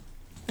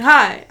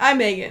Hi, I'm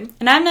Megan.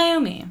 And I'm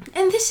Naomi.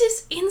 And this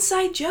is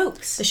Inside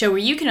Jokes. The show where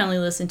you can only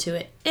listen to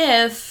it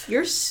if...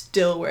 You're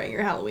still wearing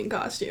your Halloween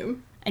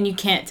costume. And you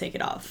can't take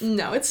it off.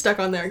 No, it's stuck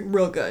on there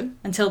real good.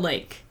 Until,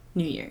 New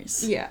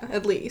Year's. Yeah,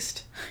 at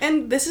least.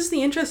 And this is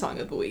the intro song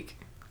of the week.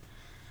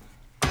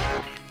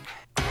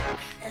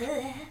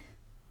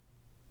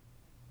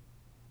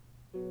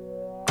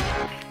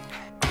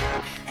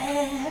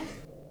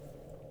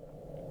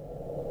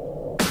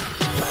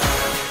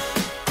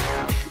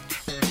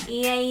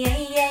 Yeah, yeah,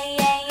 yeah,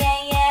 yeah, yeah,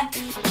 yeah.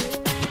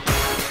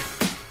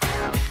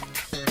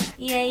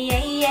 Yeah,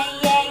 yeah, yeah,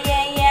 yeah,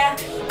 yeah, yeah.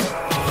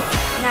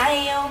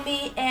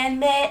 Naomi and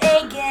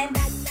Megan,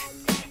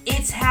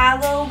 it's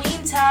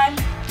Halloween time.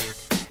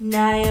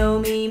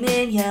 Naomi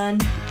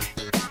Minion.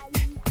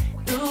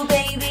 Ooh,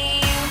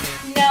 baby,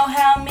 you know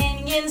how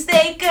minions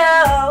they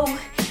go.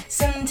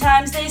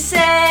 Sometimes they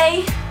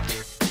say,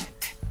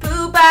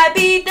 boo, bye,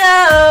 be,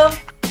 do.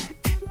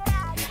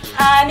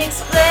 I'm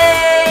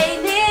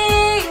explaining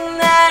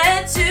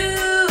that to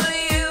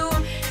you,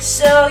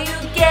 so you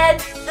get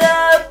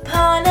the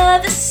pun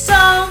of the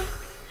song.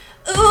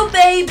 Ooh,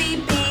 baby,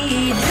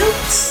 beat,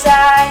 oops,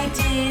 I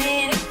did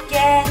it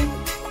again.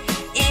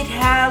 It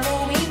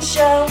Halloween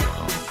show,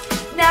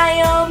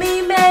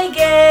 Naomi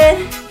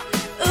Megan.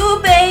 Ooh,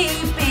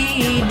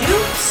 baby,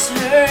 oops,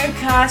 her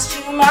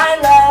costume I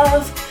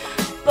love,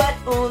 but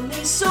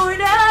only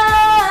sort of.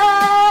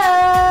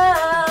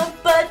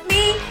 But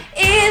me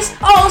is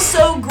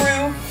also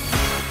Gru.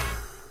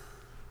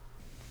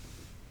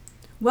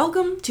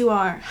 Welcome to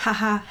our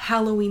haha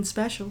Halloween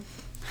special.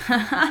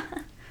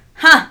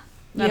 Ha!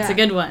 That's a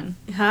good one.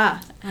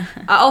 Ha.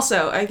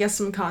 Also, I guess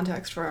some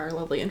context for our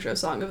lovely intro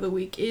song of the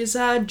week is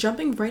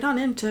jumping right on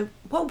into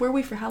what were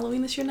we for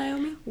Halloween this year,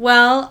 Naomi?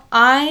 Well,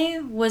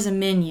 I was a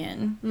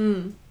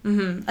minion.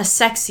 A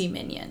sexy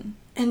minion.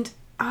 And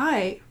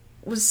I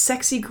was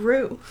sexy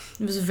Gru.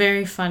 It was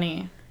very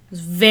funny. It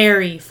was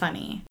very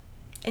funny.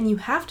 And you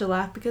have to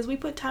laugh because we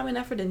put time and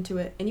effort into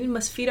it, and you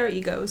must feed our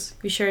egos.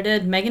 We sure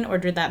did. Megan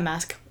ordered that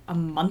mask a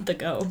month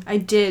ago. I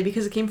did,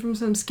 because it came from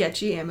some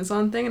sketchy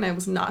Amazon thing, and I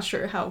was not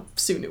sure how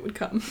soon it would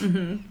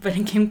come. But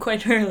it came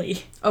quite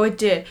early. Oh, it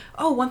did.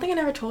 Oh, one thing I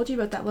never told you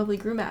about that lovely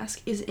Gru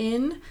mask is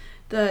in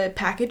the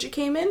package it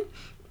came in,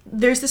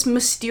 there's this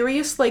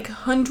mysterious,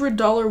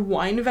 $100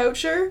 wine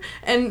voucher,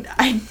 and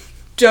I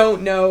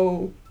don't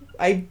know...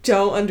 I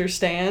don't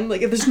understand.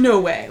 There's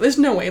no way. There's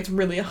no way it's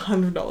really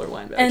 $100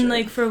 wine voucher.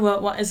 And, for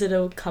what? Is it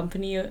a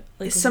company?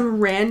 Some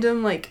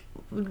random, I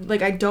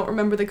don't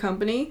remember the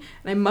company,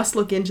 and I must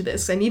look into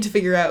this. I need to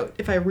figure out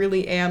if I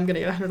really am going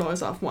to get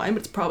 $100 off wine, but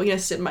it's probably going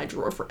to sit in my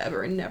drawer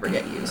forever and never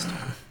get used.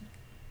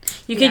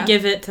 You could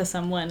give it to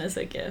someone as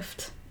a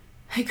gift.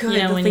 I could.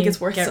 I don't think it's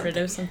worth get rid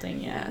of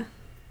something, yeah.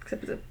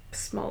 Except it's a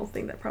small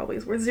thing that probably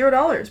is worth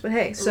 $0. But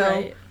hey,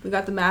 so we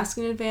got the mask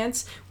in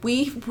advance.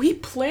 We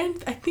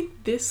planned. I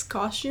think this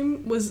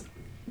costume was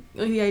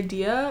the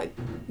idea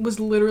was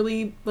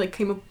literally we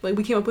came up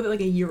with it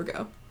a year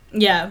ago.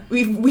 Yeah,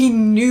 we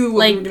knew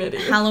what we were gonna do.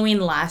 Halloween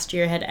last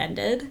year had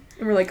ended,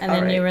 and we're like, and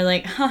then you were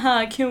like, haha,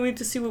 I can't wait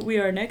to see what we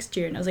are next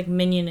year. And I was like,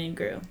 Minion and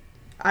Gru.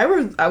 I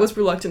was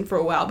reluctant for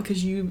a while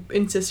because you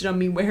insisted on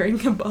me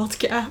wearing a bald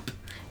cap.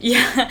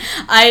 Yeah,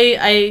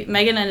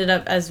 Megan ended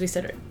up, as we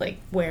said,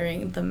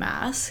 wearing the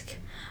mask,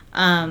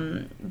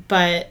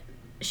 but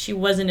she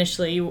was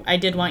initially, I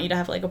did want you to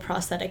have, a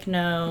prosthetic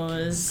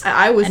nose.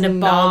 I was and a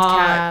bald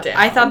cap. Down.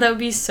 I thought that would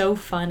be so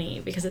funny,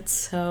 because it's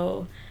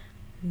so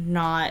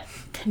not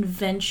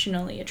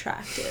conventionally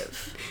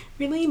attractive.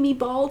 Really? Me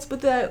bald, but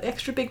the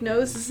extra big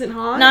nose isn't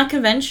hot? Not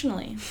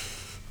conventionally,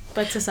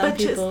 but to some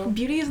people.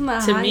 Beauty isn't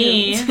that to high.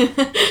 me,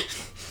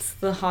 it's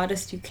the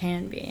hottest you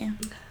can be.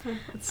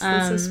 That's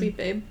so sweet,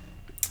 babe.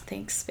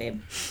 Thanks,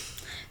 babe.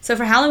 So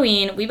for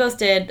Halloween, we both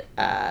did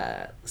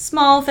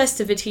small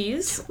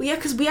festivities. Well, yeah,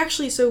 because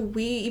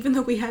even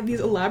though we had these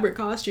elaborate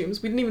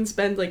costumes, we didn't even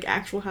spend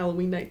actual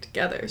Halloween night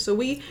together. So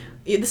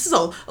this is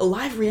a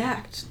live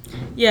react.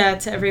 Yeah,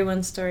 to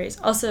everyone's stories.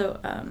 Also,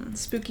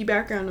 spooky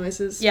background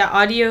noises. Yeah,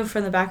 audio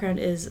from the background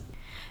is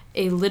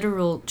a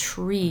literal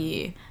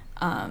tree,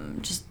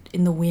 just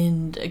in the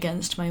wind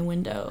against my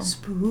window.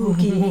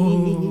 Spooky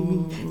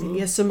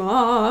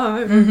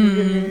ASMR.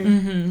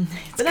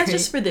 But that's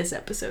just for this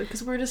episode,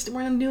 because we're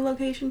in a new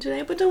location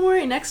today. But don't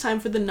worry, next time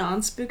for the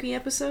non-spooky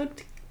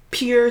episode,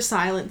 pure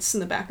silence in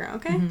the background,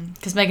 okay?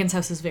 Because Megan's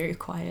house is very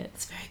quiet.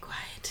 It's very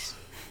quiet.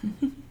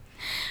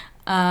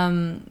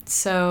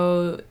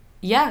 So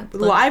yeah,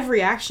 live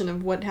reaction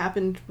of what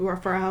happened for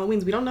our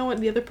Halloweens. We don't know what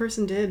the other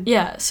person did.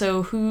 Yeah.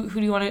 So who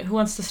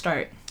wants to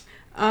start?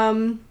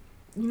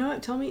 You know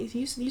what? Tell me.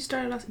 You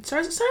started off.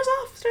 Start us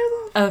off.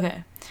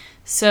 Okay.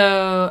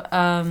 So,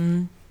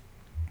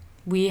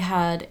 we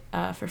had,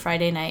 for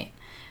Friday night,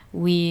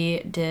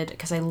 we did,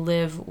 because I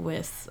live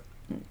with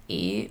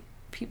 9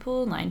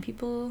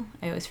 people.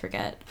 I always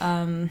forget.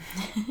 I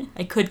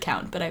could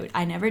count, but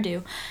I never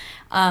do.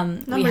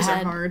 Numbers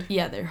are hard.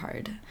 Yeah, they're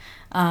hard.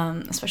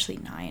 Especially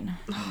 9.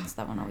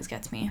 That one always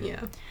gets me.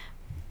 Yeah.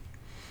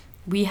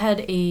 We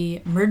had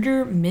a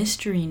murder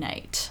mystery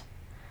night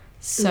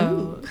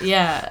So,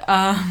 yeah.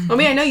 I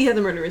mean, I know you had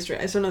the murder mystery.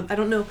 I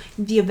don't know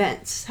the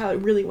events, how it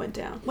really went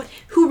down.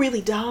 Who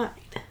really died?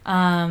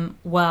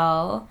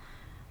 Well,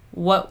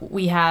 what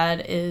we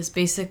had is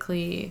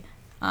basically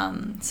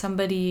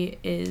somebody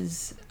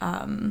is,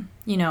 our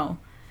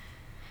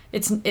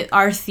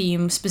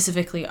theme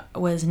specifically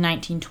was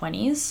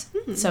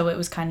 1920s. So it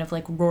was kind of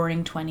like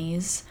roaring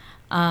 20s.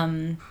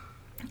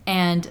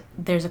 And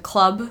there's a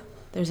club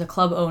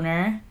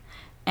owner,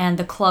 and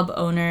the club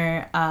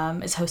owner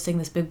is hosting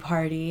this big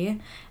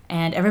party,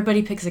 and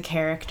everybody picks a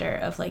character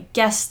of like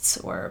guests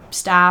or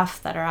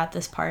staff that are at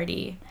this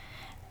party.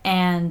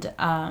 And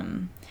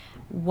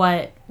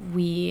what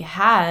we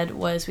had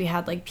was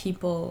like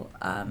people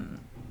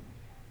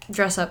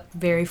dress up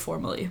very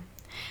formally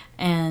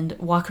and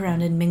walk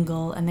around and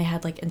mingle, and they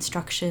had like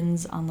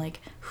instructions on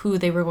like who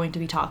they were going to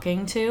be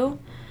talking to.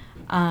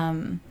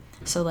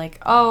 So like,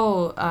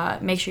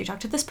 make sure you talk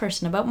to this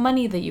person about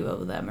money that you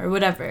owe them or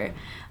whatever.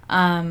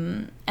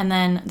 And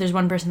then there's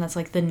one person that's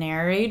like the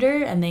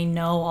narrator, and they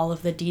know all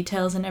of the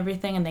details and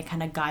everything, and they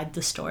kind of guide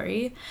the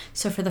story.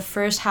 So for the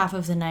first half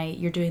of the night,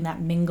 you're doing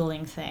that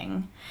mingling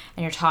thing,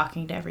 and you're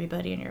talking to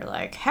everybody, and you're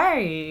like,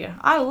 hey,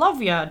 I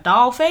love ya,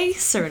 doll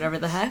face, or whatever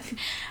the heck.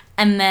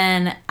 And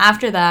then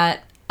after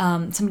that,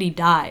 somebody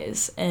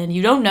dies, and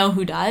you don't know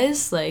who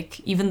dies.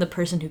 Like, even the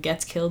person who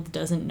gets killed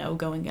doesn't know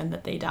going in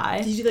that they die.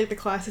 Did you do like the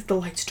classic, the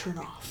lights turn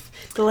off?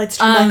 The lights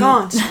turn back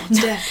on,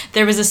 someone's dead.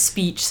 There was a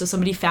speech, so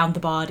somebody found the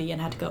body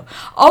and had to go,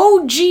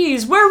 oh,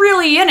 geez, we're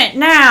really in it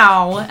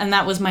now. And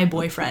that was my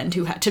boyfriend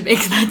who had to make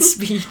that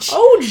speech.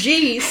 Oh,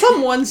 geez,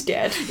 someone's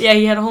dead. Yeah,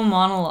 he had a whole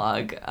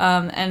monologue.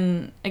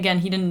 And again,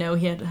 he didn't know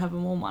he had to have a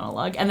whole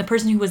monologue. And the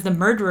person who was the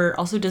murderer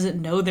also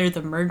doesn't know they're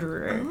the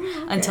murderer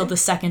until the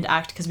second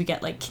act, because we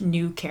get like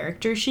new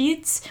character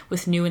sheets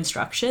with new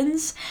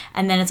instructions.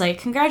 And then it's like,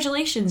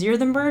 congratulations, you're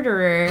the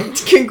murderer.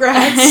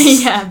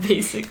 Congrats. Yeah,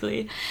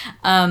 basically.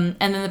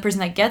 And then the person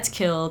that gets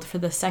killed for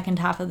the second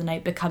half of the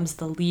night becomes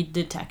the lead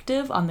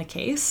detective on the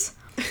case.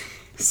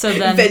 So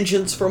then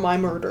vengeance for my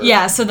murder.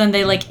 Yeah, so then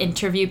they like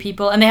interview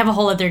people, and they have a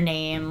whole other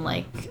name,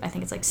 like I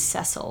think it's like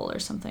Cecil or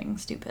something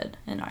stupid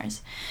in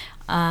ours.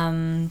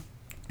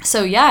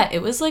 So yeah,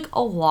 it was like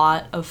a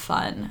lot of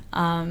fun.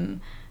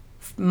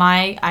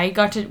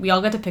 We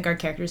all got to pick our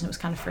characters, and it was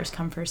kind of first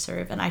come first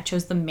serve, and I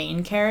chose the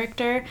main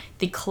character,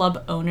 the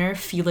club owner,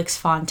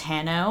 Felix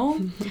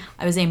Fontano.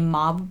 I was a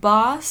mob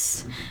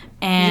boss,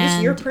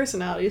 and your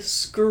personality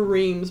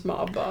screams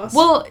mob boss.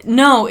 Well,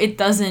 no, it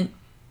doesn't.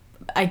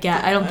 I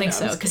don't think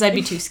so, because I'd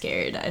be too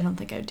scared. I don't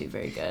think I'd do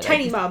very good.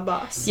 Tiny mob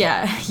boss.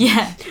 Yeah.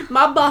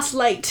 Mob boss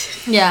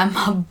light. Yeah,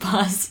 mob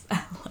boss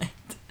light.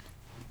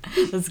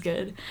 That's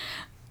good.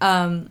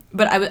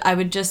 But I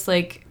would just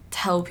like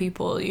tell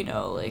people,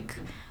 like,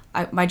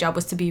 my job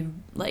was to be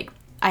like,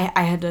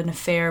 I had an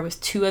affair with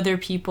two other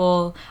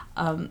people.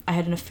 I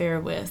had an affair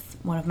with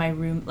one of my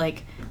room,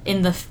 like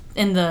in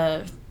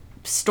the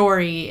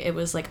story it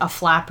was like a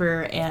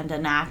flapper and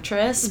an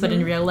actress, but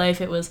in real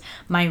life it was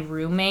my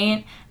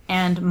roommate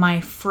and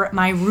my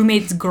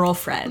roommate's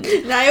girlfriend.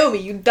 Naomi,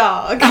 you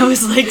dog. I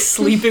was like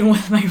sleeping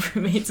with my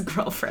roommate's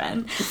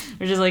girlfriend,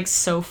 which is like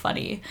so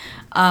funny.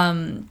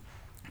 And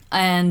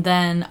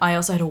then I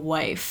also had a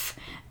wife.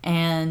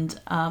 And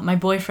my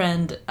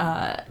boyfriend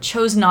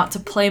chose not to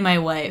play my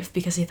wife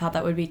because he thought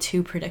that would be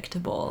too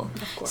predictable.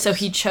 Of course. So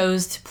he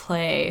chose to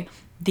play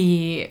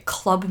the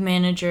club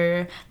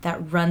manager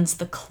that runs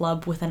the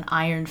club with an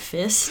iron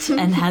fist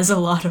and has a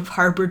lot of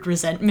harbored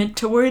resentment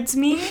towards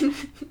me.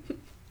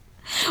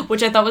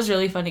 Which I thought was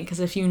really funny,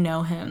 because if you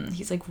know him,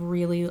 he's like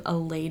really a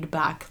laid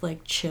back,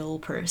 like chill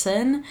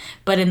person.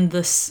 But in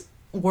this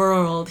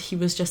world, he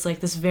was just like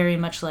this very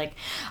much like,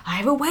 I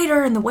have a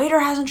waiter and the waiter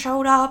hasn't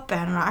showed up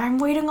and I'm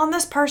waiting on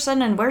this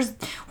person and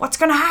what's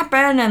gonna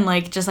happen, and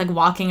like just like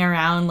walking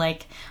around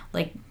like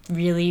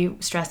really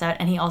stressed out.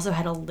 And he also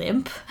had a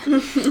limp,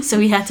 so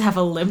he had to have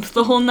a limp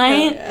the whole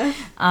night. Oh,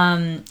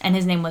 yeah. And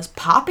his name was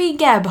Poppy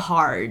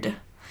Gebhard,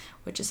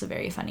 which is a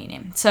very funny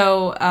name.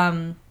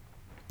 So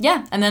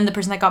yeah, and then the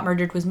person that got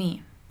murdered was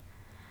me.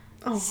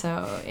 Oh.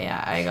 So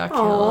yeah, I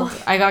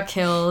got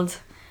killed.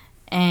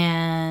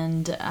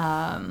 And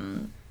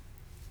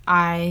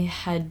I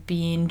had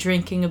been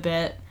drinking a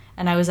bit,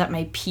 and I was at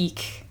my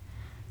peak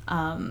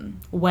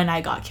when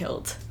I got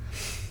killed.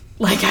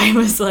 Like, I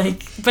was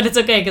like, but it's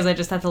okay because I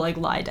just had to like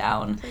lie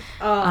down.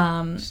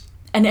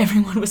 And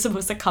everyone was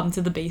supposed to come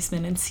to the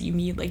basement and see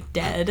me like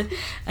dead,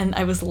 and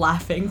I was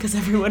laughing because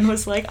everyone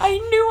was like, I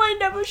knew I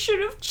never should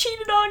have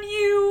cheated on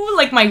you.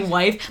 Like, my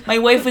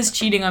wife was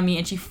cheating on me,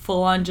 and she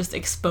full on just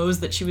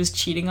exposed that she was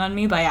cheating on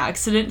me by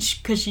accident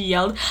because she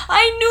yelled,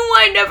 I knew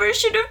I never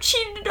should have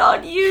cheated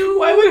on you.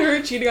 Why would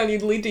her cheating on you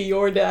lead to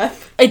your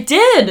death? It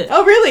did.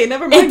 Oh, really?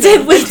 Never mind. It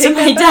did lead to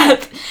my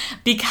death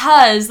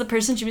because the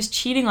person she was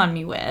cheating on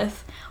me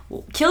with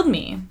killed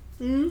me.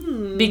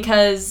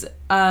 Because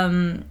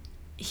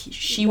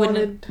she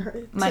wanted her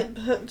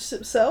to hurt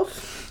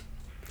herself.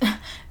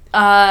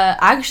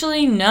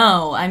 Actually,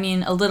 no. I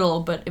mean, a little,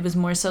 but it was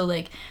more so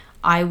like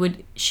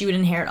she would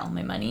inherit all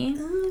my money,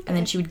 Okay. and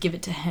then she would give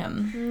it to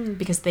him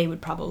because they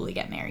would probably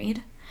get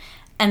married.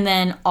 And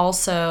then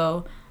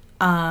also,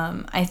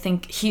 I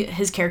think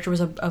his character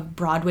was a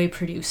Broadway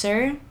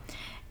producer,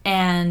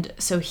 and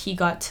so he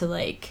got to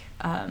like,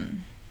 I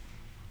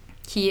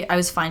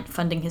was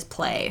funding his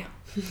play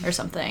or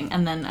something,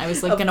 and then I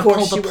was like gonna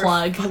pull the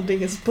plug. Funding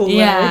his play.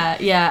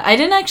 Yeah. I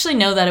didn't actually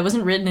know that. It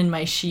wasn't written in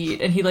my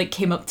sheet, and he like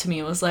came up to me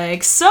and was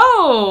like,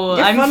 "So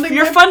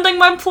you're funding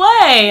my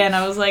play," and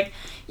I was like,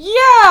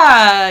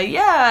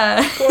 "Yeah.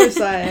 Of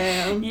course I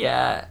am."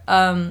 Yeah.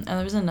 And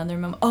there was another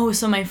moment. Oh,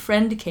 so my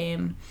friend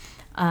came.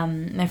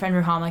 My friend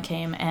Ruhama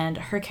came, and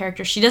her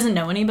character, she doesn't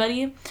know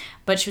anybody,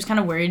 but she was kind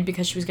of worried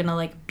because she was gonna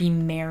like be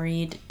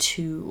married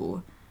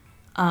to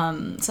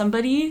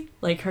somebody.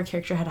 Like, her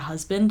character had a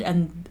husband,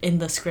 and in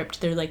the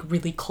script they're like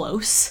really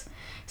close,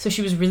 so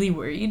she was really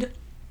worried.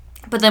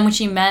 But then when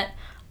she met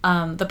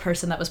the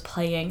person that was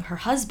playing her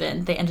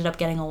husband, they ended up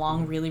getting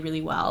along really,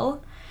 really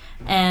well,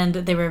 and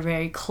they were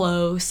very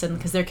close, and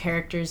because their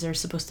characters are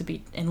supposed to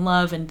be in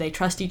love and they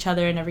trust each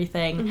other and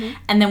everything.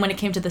 And then when it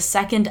came to the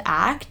second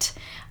act,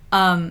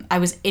 I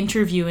was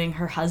interviewing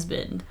her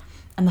husband,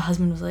 and the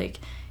husband was like,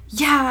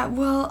 "Yeah,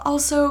 well,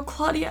 also,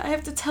 Claudia, I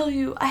have to tell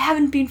you, I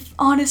haven't been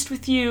honest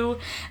with you."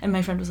 And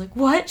my friend was like,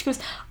 "What?" She goes,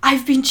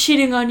 "I've been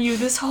cheating on you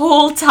this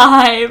whole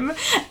time."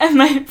 And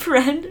my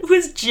friend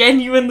was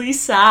genuinely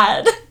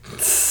sad.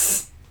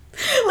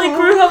 Like,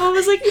 Ruhama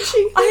was like,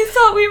 "I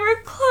thought we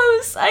were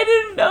close. I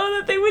didn't know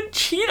that they would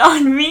cheat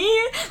on me.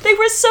 They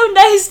were so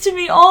nice to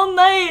me all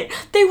night.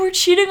 They were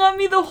cheating on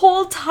me the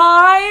whole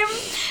time."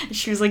 And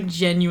she was like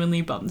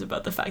genuinely bummed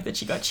about the fact that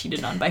she got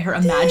cheated on by her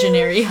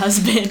imaginary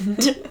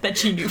husband that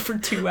she knew for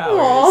 2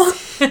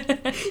 hours. You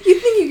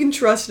think you can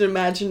trust an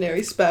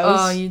imaginary spouse?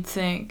 Oh, you'd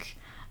think.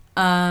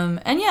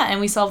 And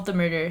we solved the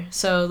murder.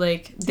 So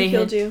like they Who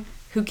killed you?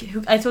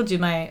 Who I told you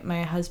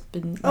my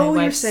husband, my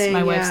wife's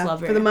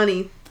lover. For the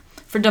money.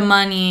 For the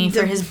money,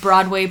 for his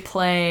Broadway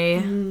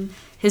play,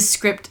 his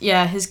script,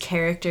 his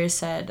character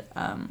said,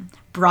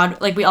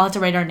 we all had to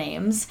write our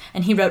names,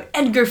 and he wrote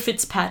Edgar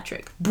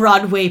Fitzpatrick,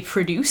 Broadway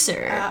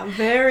producer.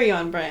 Very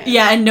on brand.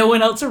 Yeah, and no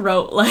one else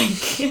wrote,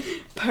 like...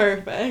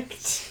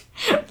 Perfect.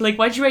 Like,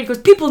 why'd you write? He goes,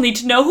 "People need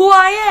to know who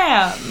I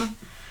am."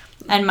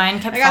 And mine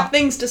kept... I got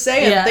things to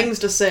say and things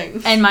to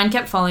sing. And mine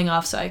kept falling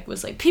off, so I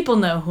was like, "People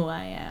know who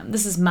I am.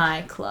 This is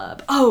my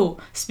club." Oh,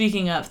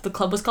 speaking of, the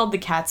club was called the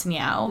Cat's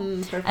Meow.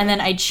 And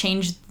then I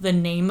changed the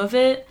name of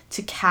it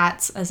to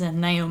Cats, as in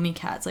Naomi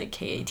Cats, like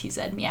Katz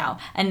Meow.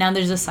 And now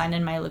there's a sign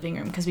in my living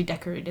room, because we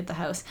decorated the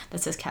house,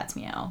 that says Cat's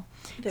Meow.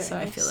 Very so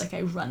nice. I feel like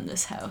I run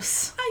this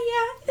house.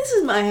 Oh, yeah, this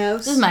is my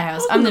house. This is my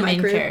house. I'm the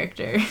main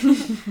character.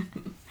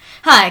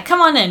 Hi, come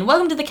on in.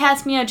 Welcome to the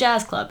Cat's Meow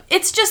Jazz Club.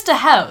 It's just a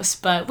house,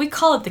 but we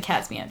call it the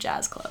Cat's Meow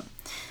Jazz Club.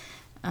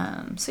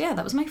 So yeah,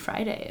 that was my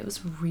Friday. It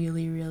was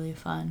really, really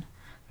fun.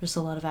 There's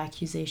a lot of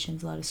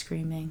accusations, a lot of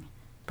screaming,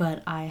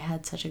 but I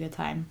had such a good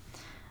time.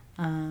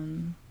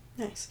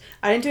 Nice.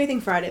 I didn't do anything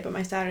Friday, but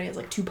my Saturday has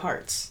like 2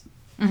 parts.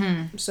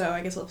 So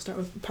I guess I'll start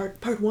with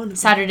part 1.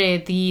 Saturday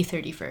the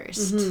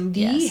 31st.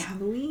 The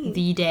Halloween.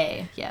 The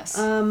day, yes.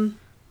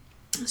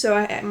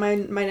 So my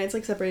night's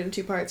like separated in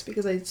 2 parts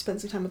because I spent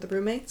some time with the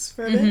roommates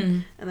for a bit,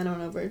 and then I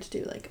went over to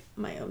do like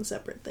my own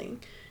separate thing.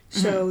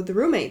 So the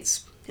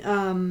roommates,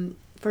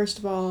 first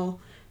of all,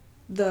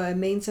 the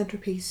main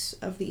centerpiece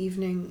of the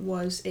evening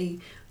was a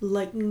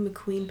Lightning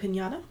McQueen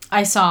piñata.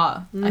 I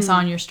saw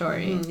on your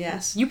story.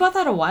 Yes. You bought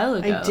that a while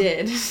ago. I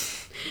did.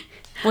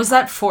 Was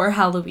that for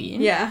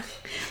Halloween? Yeah.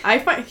 I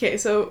find it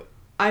so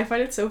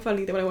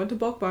funny that when I went to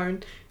Bulk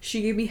Barn,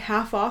 she gave me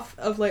half off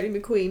of Lightning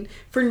McQueen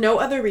for no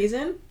other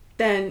reason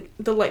than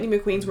the Lightning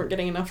McQueens weren't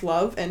getting enough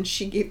love, and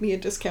she gave me a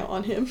discount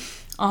on him.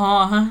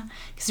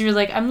 Because you were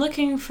like, "I'm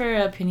looking for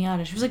a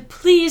piñata." She was like,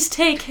 "Please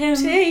take him.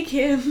 Take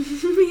him.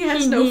 He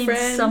has no friends.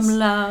 He needs some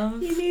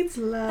love. He needs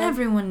love.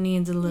 Everyone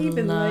needs a little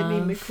Even love."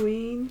 Lightning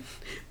McQueen.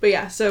 But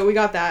yeah, so we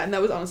got that, and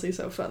that was honestly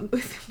so fun.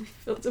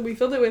 we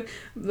filled it with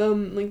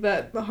like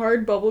that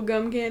hard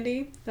bubblegum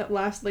candy that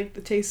lasts like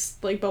the tastes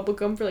like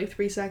bubblegum for like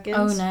 3 seconds.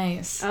 Oh,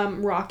 nice.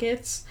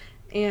 Rockets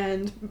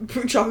and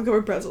chocolate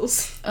covered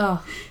pretzels.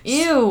 Oh,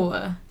 ew.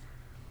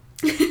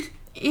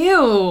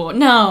 Ew,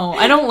 no,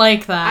 I don't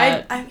like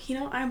that.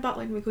 I bought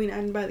Lightning McQueen. I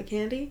didn't buy the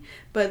candy,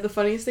 but the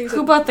funniest thing is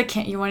who bought the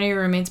candy? One of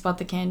your roommates bought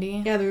the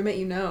candy? Yeah, the roommate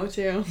you know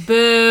too.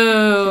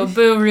 Boo,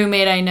 boo,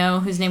 roommate I know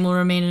whose name will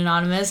remain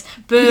anonymous.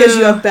 Boo. Because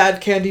you have bad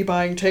candy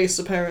buying tastes,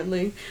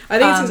 apparently. I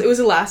think it's 'cause it was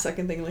a last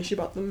second thing. Like she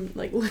bought them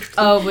like literally.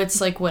 Oh,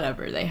 it's like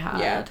whatever they had.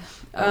 Yeah.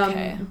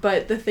 Okay.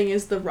 But the thing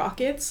is, the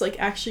rockets like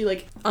actually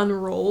like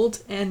unrolled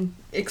and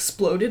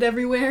exploded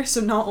everywhere.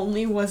 So not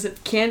only was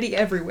it candy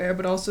everywhere,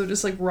 but also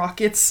just like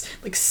rockets,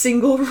 like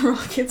single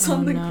rockets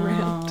on the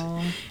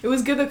ground. It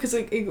was good though because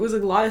it was a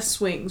lot of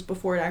swings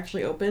before it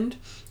actually opened,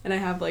 and I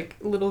have like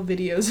little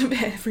videos of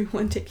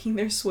everyone taking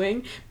their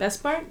swing.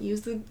 Best part,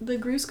 the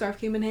grease scarf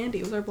came in handy.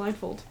 It was our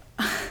blindfold.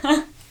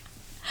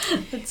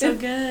 That's so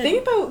good.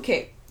 Think about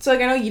So, like,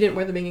 I know you didn't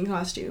wear the Megan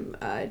costume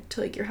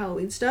to, like, your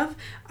Halloween stuff.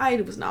 I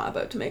was not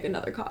about to make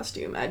another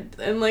costume.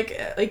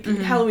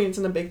 Halloween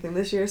isn't a big thing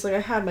this year, so, like,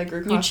 I had my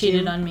Gru costume. You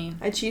cheated on me.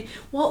 I cheated.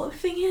 Well, the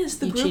thing is,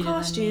 the Gru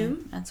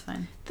costume... That's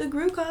fine. The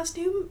Gru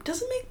costume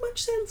doesn't make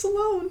much sense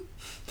alone.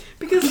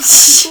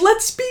 Because,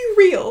 let's be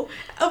real,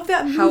 of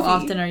that movie... How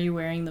often are you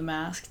wearing the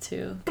mask,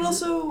 too? But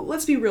also,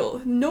 let's be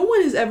real, no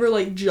one is ever,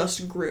 like,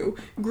 just Gru.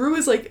 Gru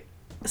is, like...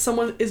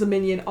 Someone is a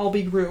minion, I'll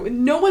be Gru.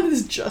 No one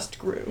is just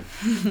Gru.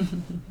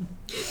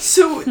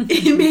 So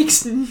it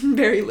makes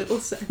very little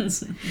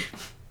sense.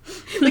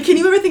 Like, can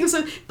you ever think of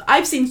some...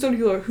 I've seen so many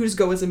people who just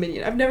go as a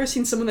minion. I've never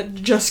seen someone that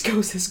just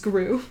goes as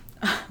Gru.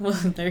 Well,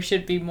 there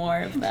should be more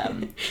of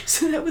them.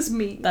 So that was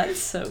me. That's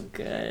so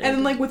good. And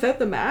then, like, without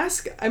the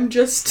mask, I'm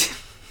just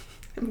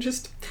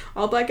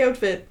all black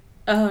outfit.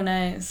 Oh,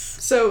 nice.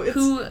 So it's...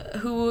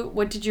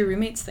 What did your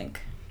roommates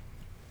think?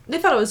 They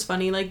thought it was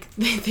funny, like,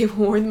 they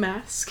wore the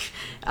mask.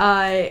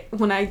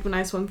 When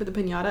I swung for the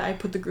piñata, I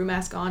put the Gru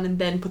mask on and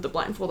then put the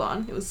blindfold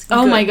on. It was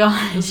Oh good. my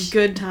gosh. It was a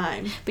good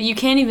time. But you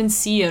can't even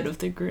see out of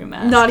the Gru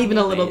mask. Not even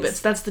a little bit.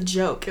 So that's the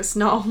joke. It's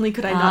not only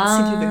could I not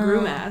see through the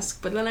Gru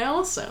mask, but then I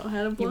also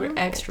had a blindfold. You were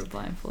extra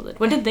blindfolded.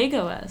 What did they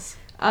go as?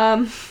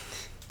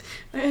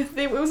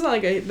 It wasn't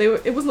like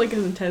it wasn't like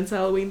an intense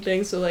Halloween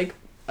thing, so, like,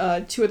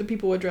 two other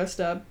people were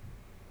dressed up.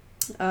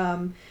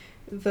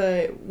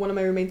 One of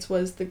my roommates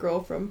was the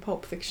girl from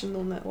Pulp Fiction, the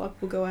one that Luck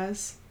will go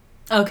as.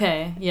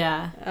 Okay,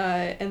 yeah.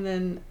 And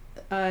then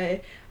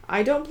I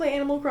don't play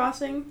Animal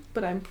Crossing,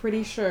 but I'm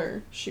pretty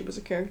sure she was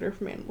a character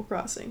from Animal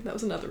Crossing. That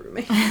was another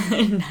roommate.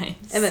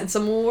 Nice. And then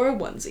someone wore a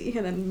onesie,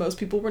 and then most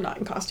people were not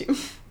in costume.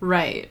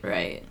 Right.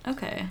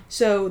 Okay.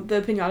 So the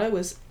piñata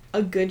was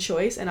a good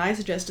choice, and I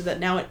suggested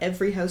that now at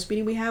every house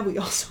meeting we have, we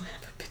also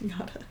have a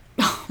piñata.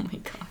 Oh my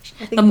gosh.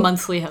 I think the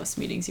monthly house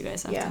meetings you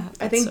guys have to have.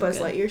 I think so Buzz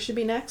good. Lightyear should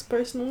be next,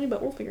 personally,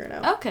 but we'll figure it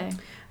out. Okay.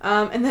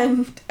 And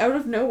then, out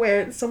of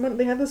nowhere,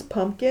 they had this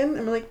pumpkin,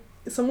 and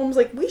someone was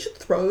like, we should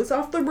throw this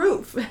off the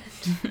roof.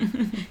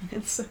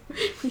 And so,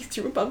 we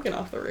threw a pumpkin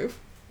off the roof.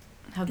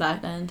 How'd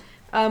that end?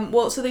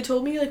 Well, so they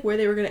told me, like, where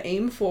they were gonna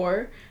aim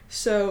for,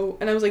 so,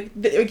 and I was like,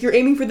 you're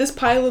aiming for this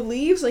pile of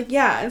leaves? Like,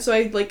 yeah, and so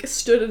I, like,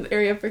 stood in an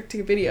area for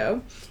take a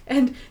video,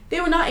 and they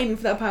were not aiming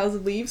for that pile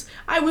of leaves.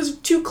 I was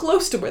too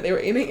close to where they were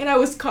aiming, and I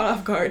was caught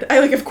off guard.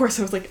 Of course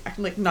I was like,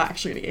 I'm, like, not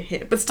actually gonna get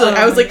hit, but still,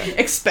 I was, like,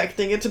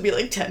 expecting it to be,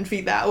 like, 10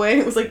 feet that way.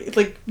 It was,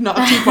 like, not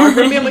too far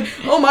from me. I'm like,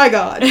 oh my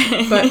god.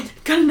 But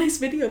got a nice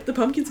video of the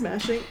pumpkin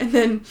smashing, and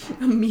then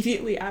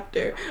immediately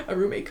after, a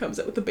roommate comes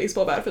out with a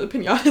baseball bat for the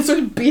piñata and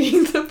started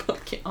beating the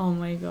pumpkin. Oh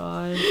my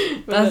god.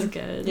 That's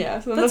good.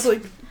 Yeah, so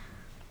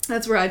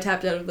that's where I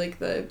tapped out of, like,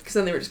 because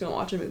then they were just gonna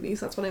watch a movie,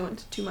 so that's when I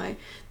went to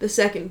the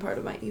second part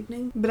of my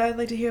evening. But I'd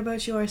like to hear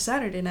about your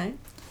Saturday night.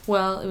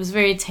 Well, it was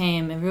very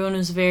tame. Everyone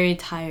was very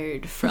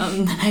tired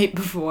from the night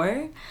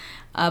before,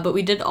 but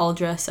we did all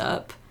dress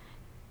up,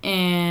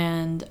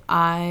 and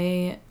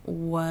I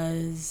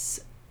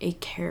was a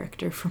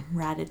character from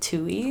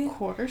Ratatouille. Of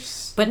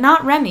course. But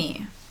not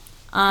Remy.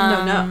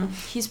 No.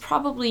 He's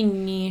probably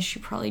niche.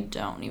 You probably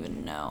don't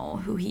even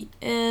know who he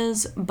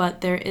is,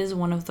 but there is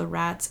one of the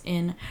rats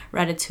in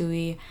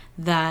Ratatouille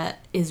that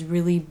is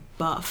really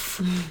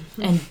buff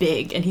and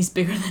big, and he's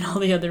bigger than all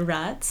the other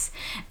rats.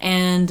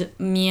 And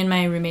me and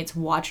my roommates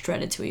watched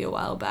Ratatouille a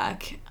while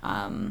back,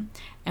 and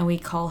we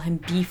call him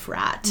Beef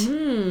Rat.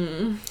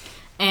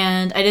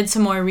 And I did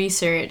some more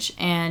research,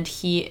 and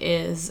he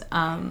is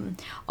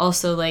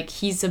also, like,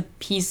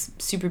 he's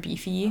super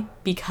beefy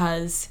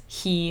because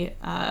he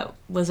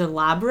was a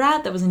lab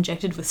rat that was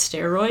injected with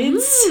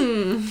steroids.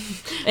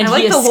 And I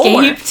like he the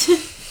escaped.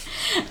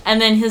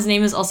 And then his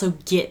name is also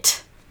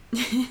Git.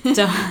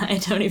 So I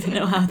don't even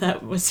know how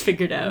that was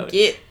figured out.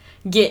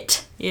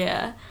 Git,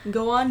 yeah.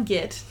 Go on,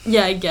 Git.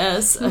 Yeah, I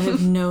guess. I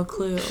have no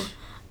clue.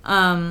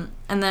 And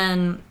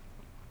then...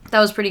 that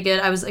was pretty good.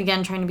 I was,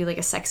 again, trying to be, like,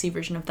 a sexy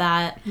version of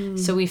that.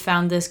 So we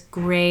found this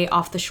gray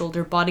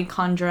off-the-shoulder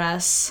bodycon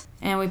dress,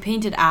 and we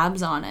painted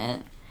abs on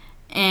it.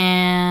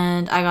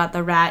 And I got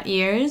the rat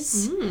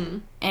ears.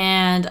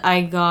 And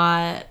I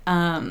got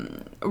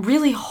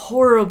really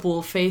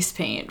horrible face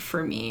paint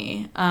for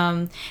me.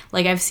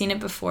 Like, I've seen it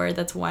before.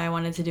 That's why I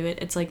wanted to do it.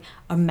 It's, like,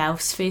 a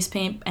mouse face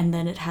paint, and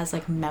then it has,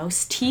 like,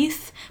 mouse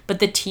teeth. But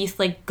the teeth,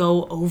 like,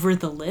 go over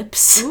the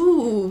lips.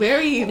 Ooh,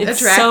 very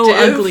It's attractive. so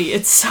ugly.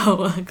 It's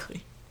so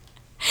ugly.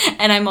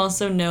 And I'm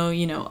also no,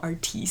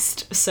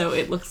 artiste, so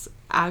it looks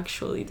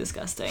actually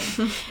disgusting.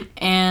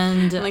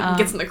 And like, it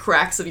gets in the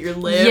cracks of your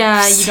lips.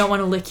 Yeah, you don't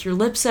want to lick your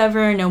lips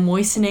ever. No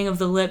moistening of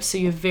the lips, so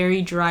you have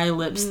very dry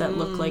lips that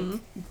look like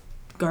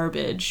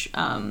garbage,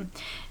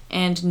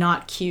 and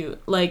not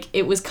cute. Like,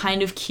 it was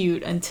kind of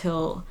cute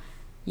until,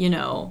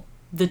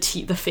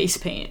 the face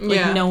paint.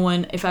 Like, no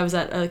one, if I was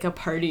at, like, a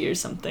party or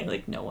something,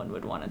 like, no one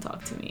would want to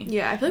talk to me.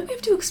 Yeah, I feel like we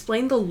have to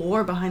explain the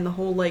lore behind the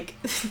whole, like,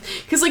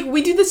 because, like,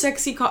 we do the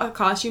sexy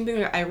costume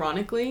thing, like,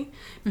 ironically,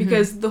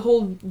 because the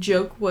whole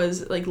joke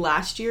was, like,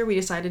 last year we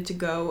decided to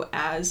go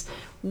as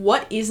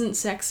what isn't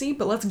sexy,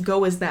 but let's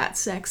go as that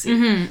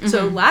sexy.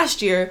 So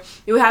last year,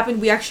 it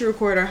happened, we actually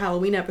recorded our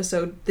Halloween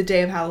episode the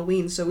day of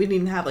Halloween, so we didn't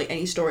even have, like,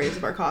 any stories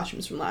of our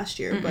costumes from last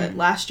year. But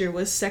last year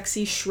was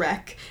sexy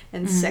Shrek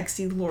and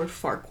sexy Lord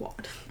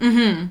Farquaad.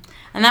 And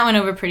that went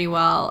over pretty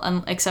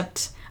well,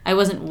 except I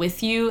wasn't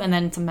with you, and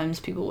then sometimes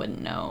people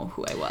wouldn't know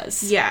who I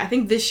was. Yeah, I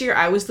think this year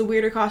I was the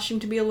weirder costume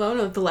to be alone,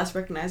 or the less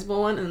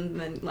recognizable one, and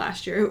then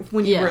last year,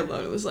 when you were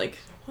alone, it was like,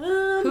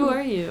 who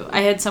are you?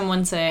 I had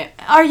someone say,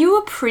 "Are you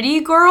a pretty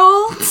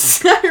girl?"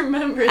 I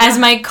remember that. As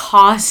my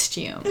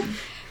costume.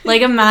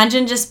 Like,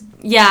 imagine just,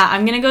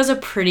 I'm gonna go as a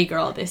pretty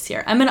girl this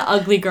year. I'm an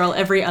ugly girl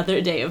every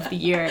other day of the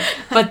year.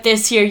 But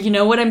this year, you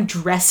know what I'm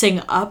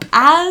dressing up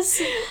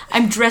as?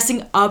 I'm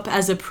dressing up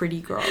as a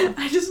pretty girl.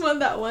 I just want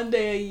that one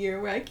day a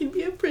year where I can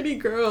be a pretty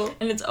girl.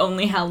 And it's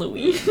only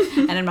Halloween.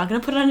 And I'm not gonna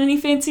put on any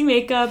fancy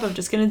makeup. I'm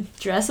just gonna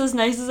dress as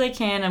nice as I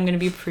can. I'm gonna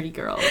be a pretty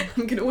girl.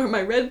 I'm gonna wear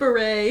my red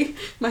beret,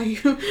 my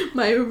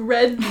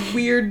red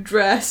weird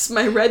dress,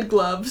 my red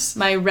gloves.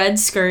 My red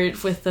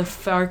skirt with the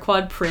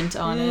Farquaad print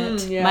on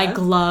it. Yeah. My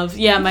gloves.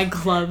 Yeah, my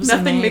gloves.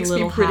 Nothing makes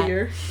me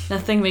prettier.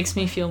 Nothing makes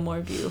me feel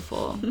more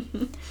beautiful.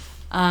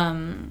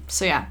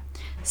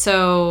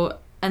 So,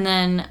 and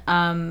then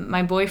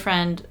my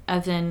boyfriend,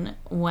 Evan,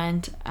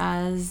 went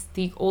as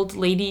the old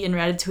lady in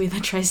Ratatouille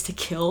that tries to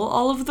kill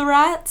all of the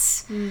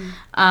rats.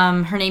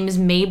 Her name is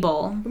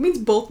Mabel. It means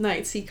both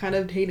nights he kind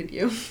of hated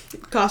you,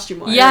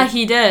 costume-wise. Yeah,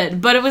 he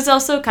did. But it was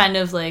also kind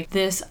of like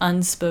this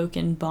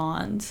unspoken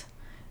bond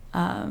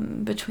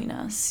between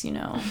us, you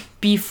know.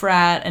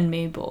 Beef-rat and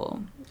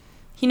Mabel.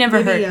 He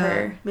never hurt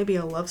her. Maybe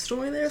a love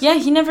story there? Yeah,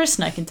 he never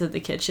snuck into the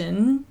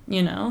kitchen,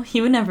 you know.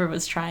 He never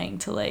was trying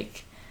to,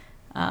 like,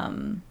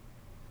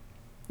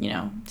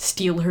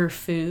 steal her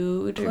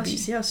food. Plus, you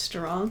see how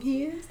strong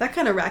he is? That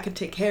kind of rat could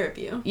take care of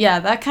you. Yeah,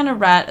 that kind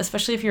of rat,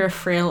 especially if you're a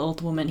frail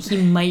old woman, he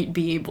might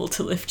be able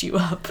to lift you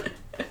up.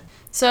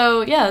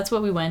 So, yeah, that's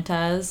what we went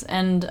as.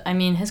 And, I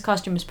mean, his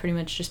costume was pretty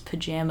much just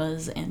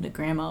pajamas and a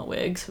grandma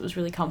wig, so it was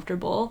really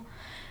comfortable.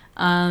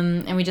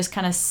 And we just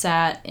kind of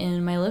sat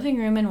in my living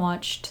room and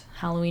watched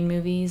Halloween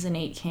movies and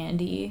ate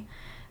candy.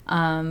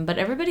 But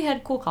everybody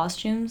had cool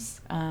costumes.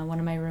 One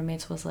of my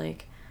roommates was,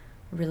 like,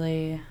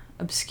 really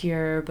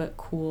obscure but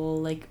cool,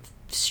 like,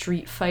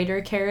 Street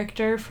Fighter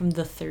character from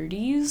the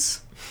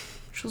 30s,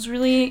 which was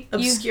really...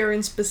 Obscure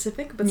and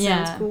specific, but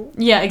sounds cool.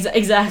 Yeah,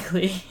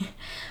 exactly.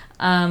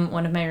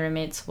 One of my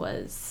roommates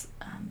was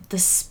the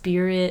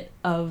spirit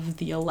of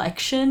the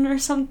election or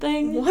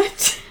something.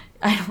 What?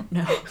 I don't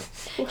know.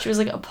 She was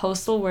like a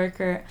postal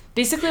worker.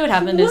 Basically what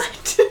happened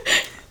is...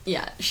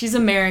 Yeah, she's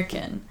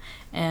American.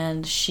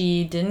 And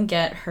she didn't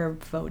get her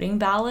voting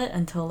ballot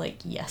until, like,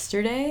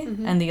 yesterday.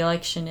 And the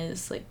election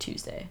is, like,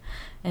 Tuesday.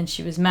 And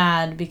she was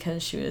mad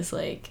because she was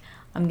like,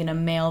 I'm going to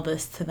mail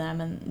this to them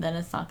and then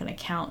it's not going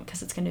to count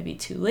because it's going to be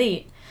too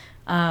late.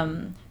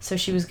 So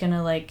she was going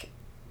to, like...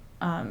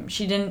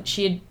 she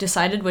had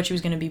decided what she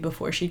was going to be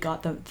before she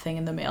got the thing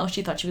in the mail.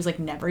 She thought she was, like,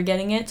 never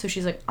getting it. So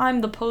she's like,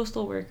 I'm the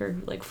postal worker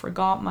who, like,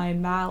 forgot my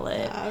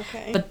ballot.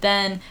 Okay. But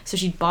then, so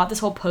she bought this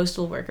whole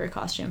postal worker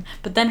costume.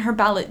 But then her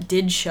ballot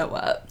did show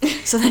up.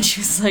 So then she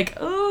was like,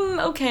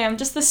 okay, I'm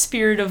just the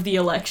spirit of the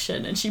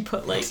election. And she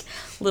put, like,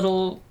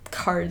 little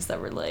cards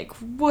that were like,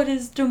 what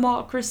is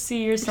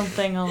democracy or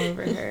something all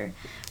over her.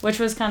 Which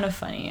was kind of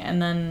funny. And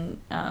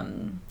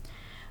then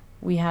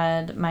we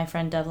had, my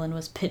friend Devlin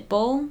was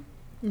Pitbull.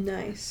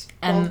 Nice.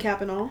 Bald cap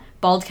and all?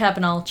 Bald cap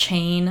and all,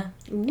 chain,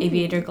 Ooh.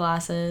 aviator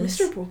glasses.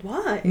 Mr.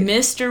 Worldwide.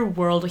 Mr.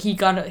 World. He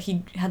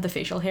had the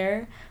facial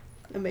hair.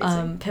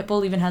 Amazing.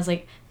 Pitbull even has,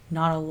 like,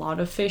 not a lot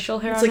of facial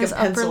hair It's on like his a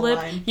upper pencil lip.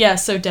 line. Yeah,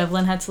 so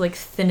Devlin had to, like,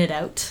 thin it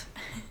out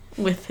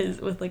with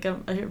like a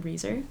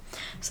razor.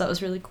 So that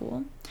was really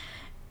cool.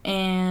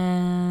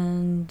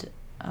 And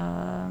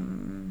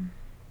my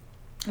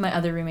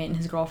other roommate and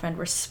his girlfriend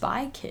were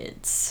Spy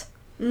Kids.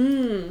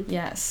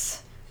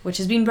 Yes. Which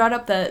has been brought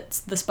up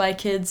that the Spy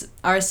Kids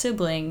are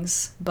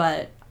siblings,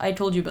 but I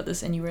told you about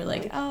this and you were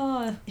like,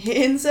 oh.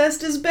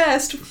 Incest is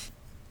best.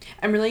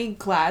 I'm really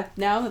glad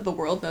now that the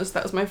world knows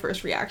that was my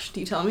first reaction to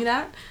you telling me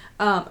that.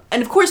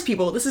 And of course,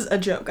 people, this is a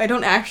joke. I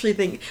don't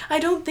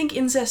think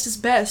incest is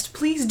best.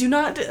 Please do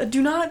not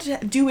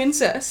do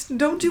incest.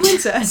 Don't do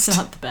incest. It's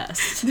not the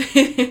best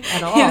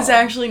at all. It is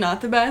actually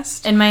not the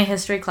best. In my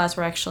history class,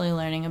 we're actually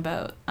learning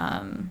about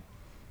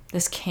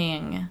this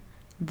king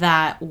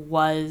that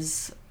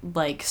was,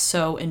 like,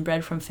 so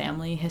inbred from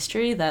family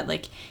history that,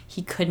 like,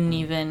 he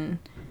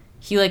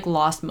like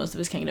lost most of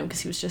his kingdom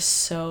because he was just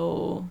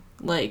so,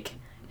 like,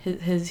 he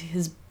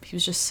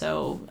was just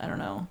so, I don't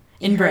know,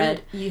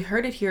 inbred. You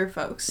heard it here,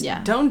 folks.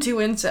 Yeah. Don't do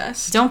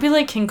incest. Don't be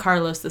like King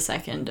Carlos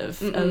II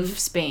of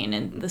Spain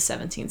in the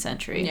 17th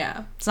century.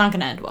 Yeah. It's not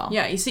gonna end well.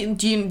 Yeah, you see,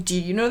 do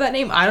you know that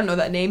name? I don't know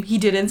that name. He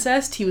did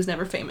incest. He was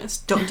never famous.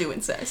 Don't do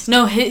incest.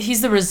 No,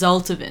 he's the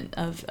result of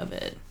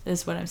it,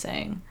 is what I'm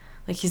saying.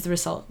 Like, he's the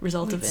result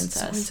of incest.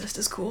 So incest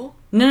is cool?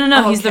 No.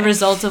 Oh, he's the okay.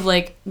 result of,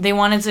 like, they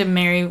wanted to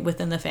marry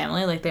within the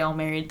family. Like, they all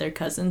married their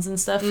cousins and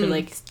stuff for,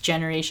 like,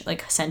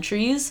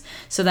 centuries.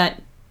 So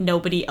that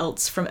nobody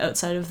else from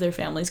outside of their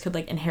families could,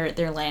 like, inherit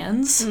their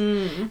lands.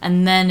 Mm.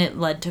 And then it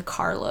led to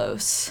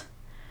Carlos.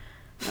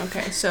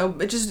 Okay, so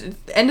it just,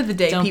 at the end of the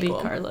day, Don't people.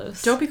 be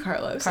Carlos. Don't be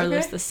Carlos.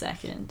 Carlos okay? the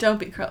second. Don't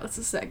be Carlos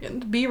the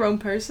second. Be your own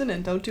person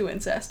and don't do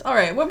incest. All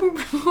right, what were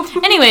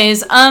Anyways,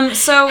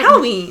 so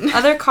Halloween.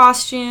 other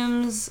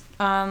costumes,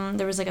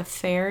 there was like a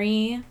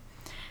fairy,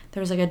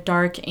 there was like a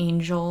dark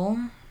angel.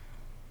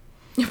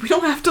 We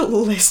don't have to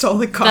list all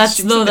the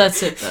costumes.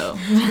 That's it though.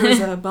 There was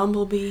a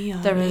bumblebee,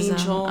 There was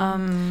angel.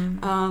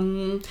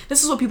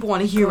 This is what people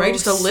want to hear, right?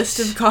 Just a list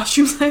of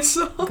costumes I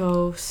saw.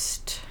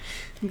 Ghost.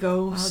 A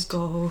Ghost.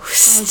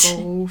 ghost. A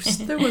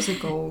ghost. There was a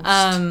ghost.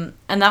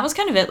 And that was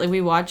kind of it. Like,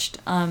 we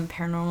watched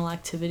Paranormal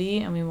Activity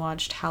and we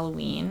watched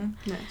Halloween.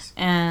 Nice.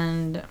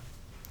 And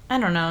I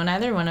don't know,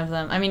 neither one of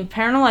them. I mean,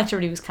 Paranormal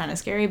Activity was kind of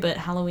scary, but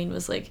Halloween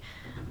was like,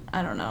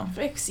 I don't know.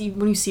 Like,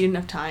 when you see it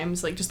enough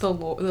times, like, just the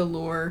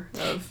lure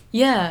of...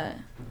 Yeah.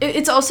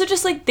 It's also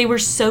just, like, they were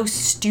so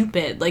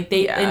stupid. Like,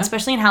 they, Yeah. and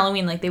especially in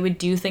Halloween, like, they would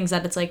do things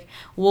that it's like,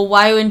 well,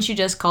 why wouldn't you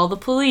just call the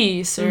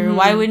police? Or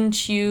why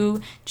wouldn't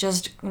you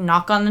just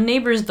knock on the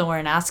neighbor's door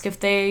and ask if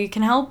they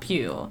can help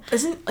you?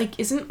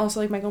 Isn't also,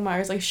 like, Michael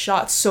Myers, like,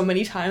 shot so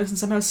many times and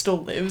somehow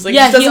still lives? Like,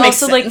 Yeah, it doesn't he make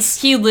also, sense.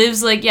 like, he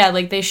lives, like, yeah,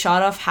 like, they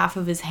shot off half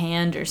of his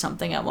hand or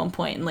something at one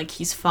point, and, like,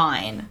 he's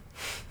fine.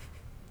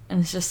 And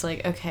it's just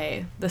like,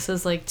 okay, this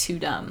is, like, too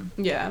dumb.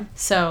 Yeah.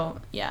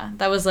 So, yeah,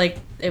 that was, like,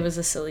 it was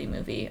a silly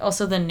movie.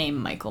 Also, the name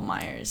Michael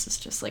Myers is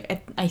just,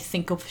 like, I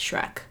think of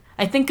Shrek.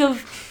 I think of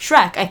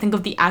Shrek. I think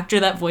of the actor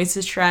that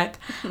voices Shrek.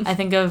 I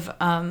think of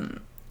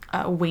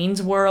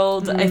Wayne's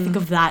World. I think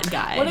of that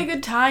guy. What a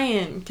good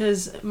tie-in,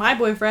 because my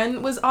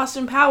boyfriend was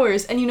Austin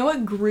Powers, and you know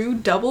what grew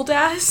double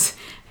ass?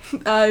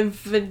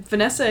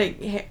 Vanessa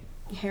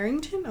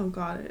Harrington? Oh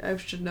god, I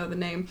should know the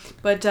name.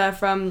 But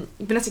from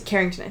Vanessa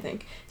Carrington, I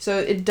think.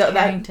 So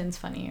Harrington's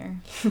funnier.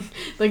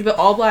 like the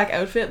all-black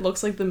outfit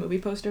looks like the movie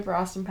poster for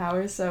Austin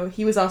Powers. So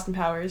he was Austin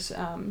Powers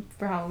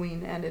for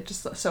Halloween, and it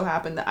just so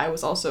happened that I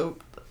was also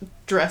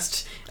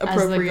dressed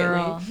appropriately. As the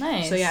girl.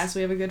 Nice. So yeah, so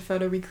we have a good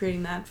photo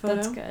recreating that photo.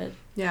 That's good.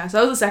 Yeah, so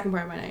that was the second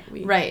part of my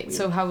night.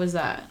 So how was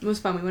that? It was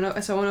fun. I went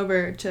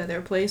over to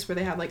their place where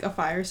they had like a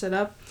fire set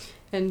up,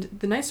 and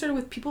the night started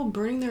with people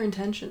burning their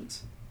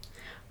intentions.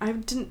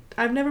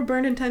 I've never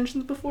burned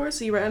intentions before,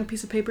 so you write on a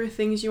piece of paper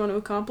things you want to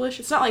accomplish.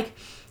 It's not like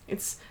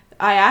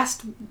I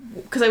asked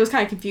because I was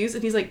kind of confused,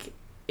 and he's like,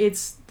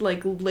 it's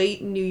like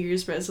late New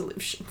Year's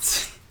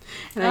resolutions.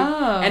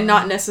 And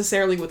not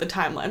necessarily with a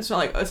timeline. It's not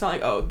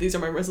like, oh, these are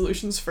my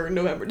resolutions for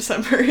November,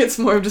 December. It's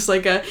more of just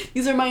like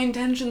these are my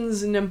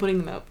intentions and I'm putting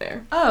them out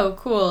there. Oh,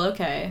 cool.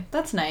 Okay.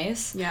 That's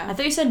nice. Yeah. I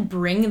thought you said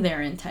bring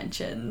their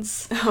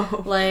intentions.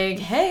 Oh. Like,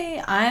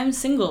 hey, I'm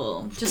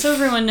single. Just so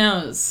everyone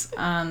knows.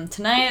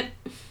 Tonight,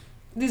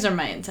 these are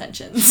my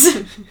intentions.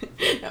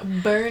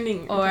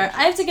 Burning. Or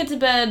I have to get to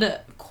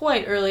bed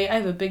quite early. I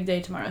have a big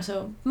day tomorrow,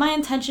 so my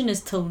intention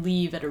is to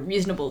leave at a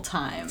reasonable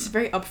time. It's a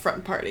very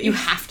upfront party. You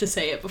have to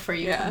say it before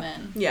you come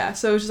in. Yeah,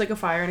 so it was just like a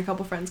fire, and a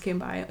couple friends came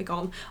by, like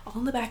all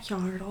in the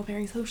backyard, all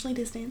very socially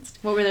distanced.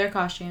 What were their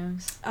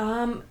costumes?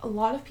 A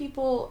lot of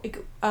people,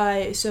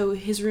 so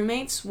his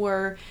roommates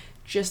were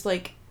just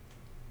like,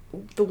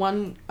 the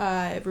one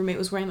roommate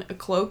was wearing a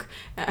cloak,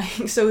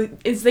 so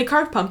they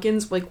carved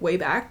pumpkins like way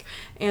back,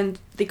 and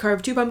they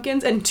carved 2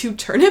 pumpkins and 2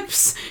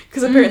 turnips,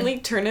 because apparently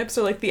turnips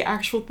are like the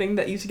actual thing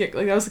that used to get,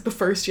 like, that was like the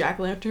first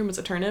jack-o'-lantern was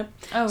a turnip.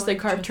 Oh, so they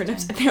carved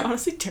turnips, and they're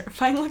honestly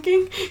terrifying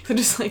looking. So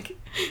just like,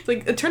 it's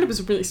like a turnip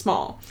is really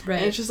small, right?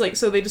 And it's just like,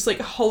 so they just like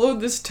hollowed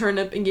this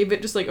turnip and gave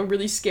it just like a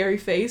really scary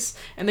face,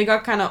 and they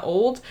got kind of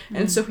old,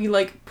 and so he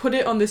like put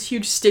it on this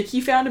huge stick he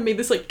found and made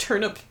this like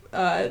turnip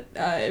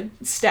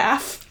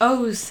staff.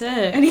 Oh,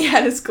 sick. And he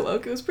had his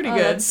cloak. It was pretty good.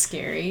 That's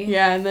scary.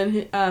 Yeah, and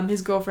then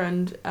his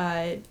girlfriend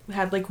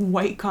had like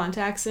white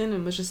contacts in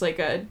and was just like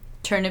a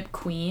turnip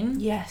queen.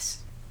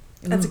 Yes,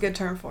 that's a good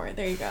term for it.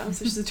 There you go.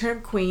 So she's a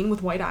turnip queen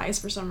with white eyes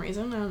for some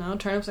reason. I don't know.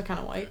 Turnips are kind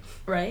of white,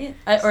 right?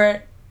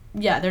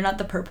 Yeah, they're not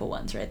the purple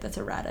ones, right? That's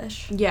a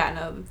radish. Yeah,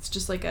 no, it's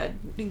just like a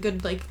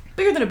good, like,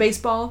 bigger than a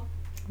baseball.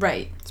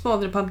 Right. Smaller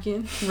than a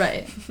pumpkin.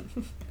 Right.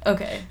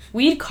 Okay.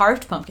 We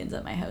carved pumpkins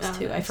at my house,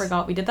 too. Nice. I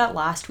forgot. We did that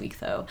last week,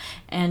 though.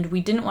 And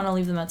we didn't want to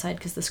leave them outside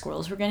because the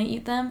squirrels were going to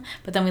eat them.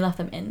 But then we left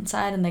them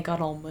inside, and they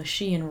got all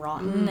mushy and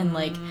rotten. And,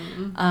 like,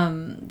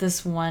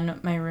 this one,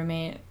 my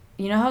roommate...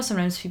 You know how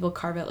sometimes people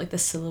carve out, like, the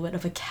silhouette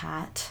of a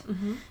cat,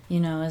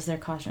 you know, as their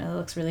costume? It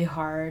looks really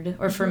hard.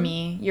 Or for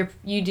me,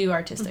 you do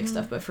artistic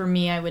stuff, but for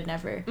me, I would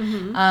never.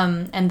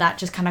 And that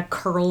just kind of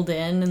curled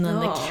in, and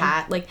then the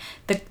cat, like,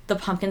 the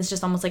pumpkins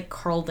just almost, like,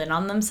 curled in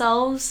on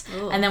themselves.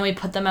 And then we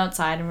put them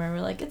outside, and we were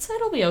like,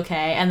 it'll be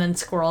okay. And then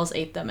squirrels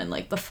ate them in,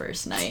 like, the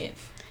first night.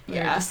 We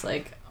were just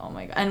like, oh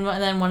my god. And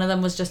then one of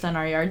them was just in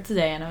our yard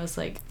today, and I was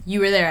like, you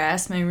were there. I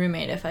asked my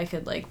roommate if I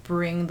could, like,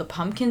 bring the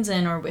pumpkins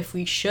in, or if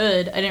we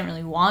should. I didn't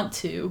really want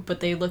to, but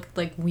they looked,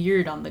 like,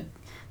 weird on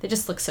They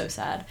just look so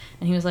sad.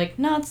 And he was like,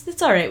 no,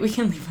 it's all right. We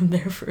can leave them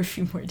there for a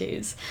few more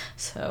days.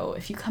 So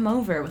if you come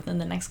over within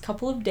the next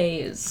couple of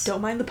days...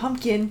 Don't mind the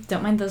pumpkin.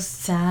 Don't mind those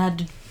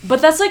sad... But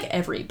that's like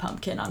every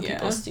pumpkin on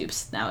people's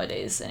stoops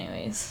nowadays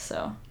anyways,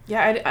 so...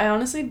 Yeah, I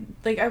honestly,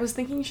 like, I was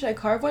thinking, should I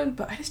carve one?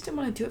 But I just didn't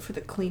want to do it for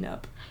the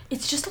cleanup.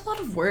 It's just a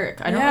lot of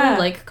work. I don't really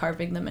like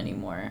carving them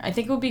anymore. I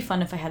think it would be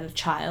fun if I had a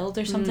child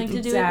or something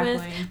to do it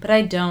with, but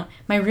I don't.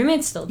 My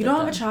roommates still do. You don't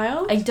have a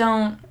child? I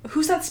don't.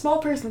 Who's that small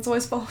person that's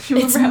always following you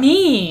It's around?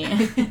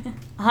 me.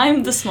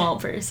 I'm the small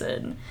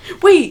person.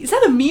 Wait, is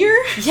that a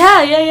mirror?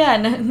 Yeah.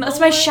 No,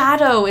 that's my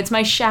shadow. It's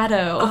my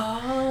shadow.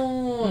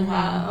 Oh,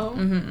 wow.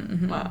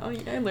 Wow,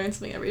 I learn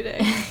something every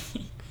day.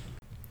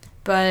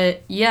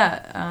 But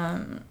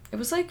yeah, it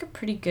was like a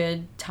pretty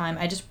good time.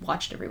 I just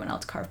watched everyone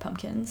else carve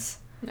pumpkins.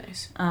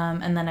 Nice.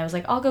 And then I was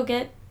like, I'll go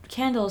get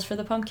candles for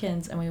the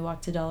pumpkins. And we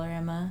walked to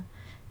Dollarama,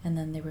 and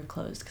then they were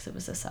closed because it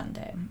was a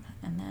Sunday.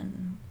 And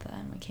then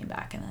we came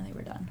back, and then they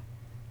were done.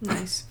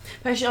 Nice.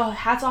 But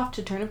hats off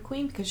to Turnip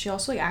Queen, because she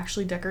also like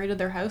actually decorated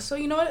their house. So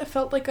you know what? It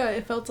felt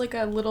like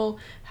a little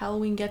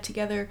Halloween get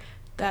together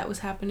that was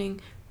happening.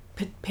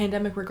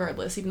 Pandemic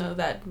regardless, even though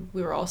that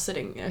we were all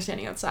standing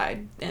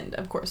outside, and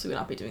of course we would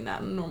not be doing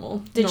that in normal.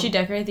 Did she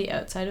decorate the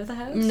outside of the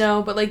house?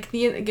 No, but like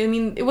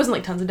it wasn't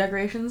like tons of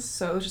decorations,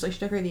 so it was just like she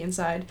decorated the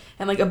inside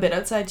and like a bit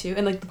outside too,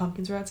 and like the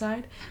pumpkins were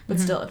outside, but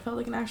still it felt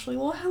like an actually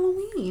little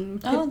Halloween.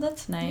 Oh,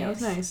 that's nice. Yeah, it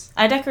was nice.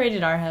 I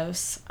decorated our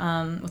house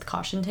with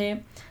caution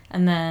tape,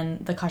 and then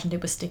the caution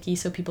tape was sticky,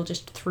 so people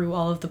just threw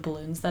all of the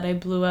balloons that I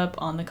blew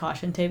up on the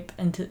caution tape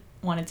and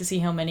wanted to see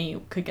how many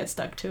could get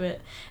stuck to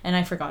it, and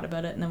I forgot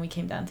about it, and then we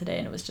came down today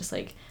and it was just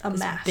like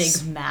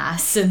this big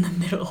mass in the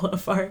middle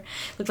of our,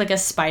 looked like a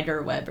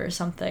spider web or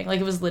something,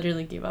 like it was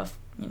literally gave off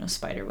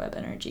spider web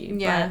energy.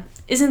 Yeah,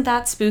 but isn't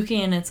that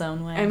spooky in its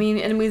own way? I mean,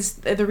 and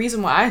the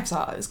reason why I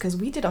saw it is because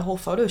we did a whole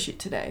photo shoot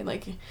today.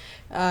 Like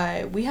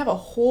we have a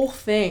whole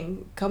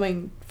thing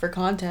coming for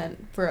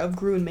content of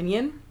Gru and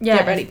Minion.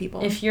 Get ready,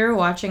 people. If you're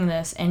watching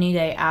this any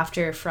day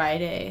after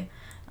Friday,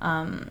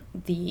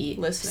 the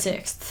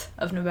 6th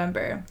of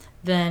November,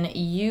 then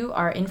you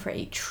are in for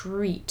a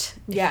treat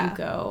if you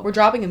go. We're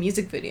dropping a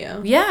music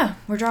video. Yeah,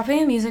 we're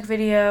dropping a music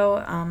video.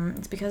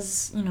 It's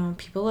because,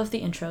 people love the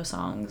intro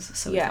songs,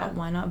 so we thought,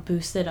 why not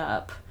boost it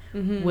up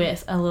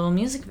with a little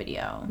music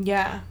video?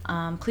 Yeah.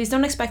 Please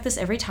don't expect this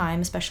every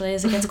time, especially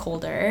as it gets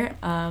colder.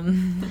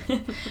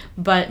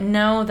 But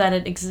know that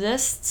it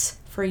exists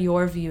for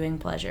your viewing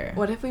pleasure.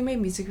 What if we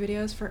made music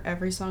videos for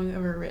every song we've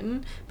ever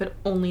written, but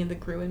only in the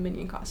Gru and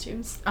Minion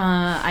costumes?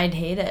 I'd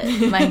hate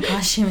it. My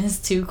costume is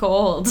too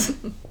cold.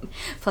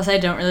 Plus, I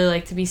don't really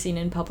like to be seen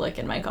in public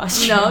in my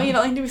costume. No, you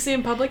don't like to be seen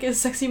in public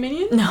as sexy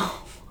Minion? No.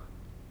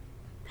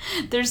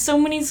 There's so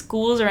many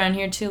schools around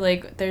here too.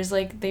 Like, there's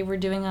like they were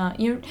doing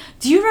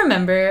do you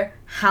remember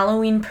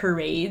Halloween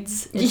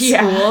parades in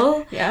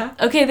school? Yeah.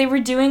 Okay,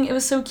 it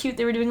was so cute.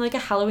 They were doing like a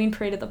Halloween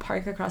parade at the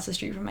park across the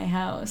street from my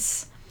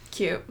house.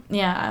 Cute.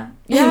 Yeah.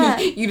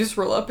 You just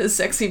roll up as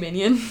sexy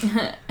Minion.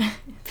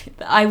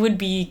 I would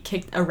be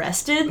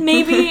arrested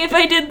maybe if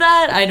I did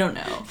that. I don't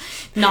know.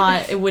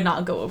 It would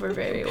not go over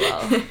very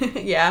well.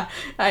 Yeah.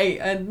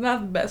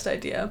 Not the best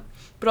idea.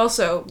 But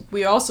also,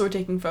 we also are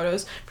taking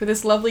photos for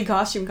this lovely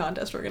costume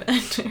contest we're going to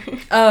enter.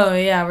 Oh,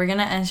 yeah. We're going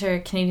to enter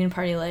Canadian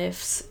Party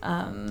Life's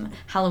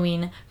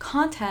Halloween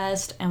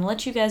contest, and we'll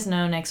let you guys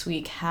know next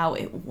week how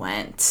it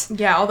went.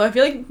 Yeah, although I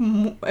feel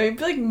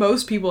like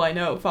most people I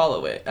know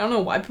follow it. I don't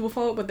know why people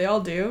follow it, but they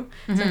all do.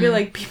 So I feel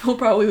like people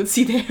probably would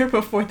see there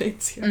before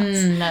they'd see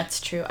us.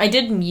 That's true. I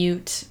did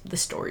mute the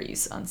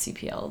stories on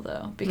CPL,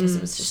 though, because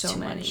it was just too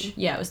much.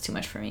 Yeah, it was too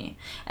much for me.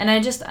 And I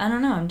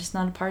don't know. I'm just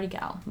not a party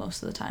gal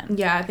most of the time.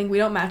 Yeah, I think we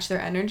don't match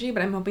their energy,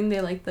 but I'm hoping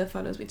they like the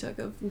photos we took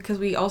because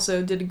we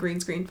also did a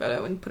green screen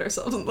photo and put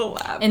ourselves in the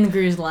lab. In the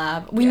Gru's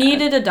lab. We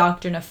needed a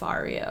Dr.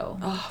 Nefario.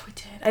 Oh, we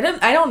did.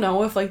 I don't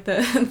know if like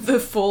the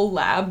full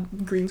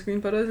lab green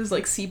screen photos is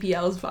like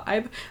CPL's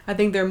vibe. I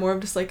think they're more of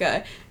just like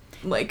a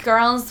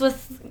girls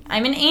with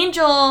I'm an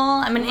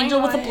angel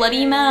with a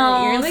bloody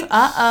mouth. You're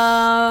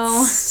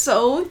like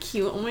so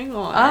cute. Oh my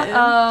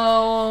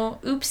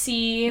god.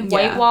 Oopsie.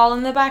 White wall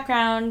in the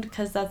background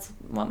because that's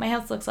what my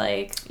house looks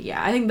like.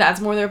 Yeah, I think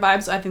that's more their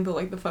vibes. I think they'll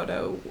like the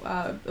photo.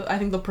 I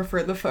think they'll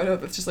prefer the photo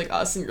that's just like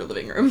us in your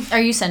living room. Are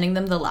you sending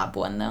them the lab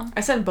one though?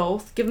 I sent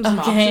both. Give them some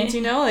options,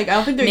 Like I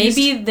don't think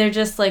they're they're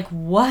just like,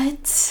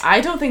 what? I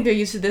don't think they're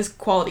used to this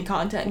quality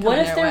content. What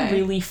if they're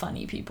really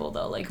funny people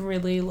though? Like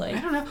really like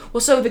I don't know.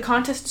 Well, so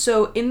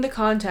in the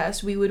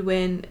contest we would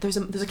win. There's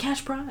a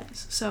cash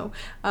prize. So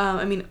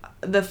I mean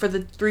for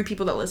the 3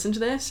 people that listen to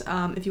this,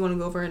 if you want to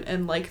go over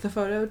and like the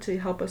photo to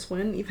help us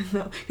win, even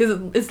though because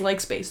it's like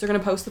space, they're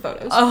gonna post the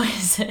photos. Oh,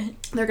 is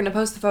it? They're gonna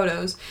post the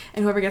photos,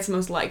 and whoever gets the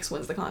most likes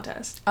wins the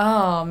contest.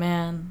 Oh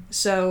man.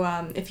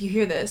 So if you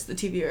hear this, the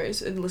TV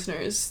viewers and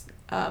listeners,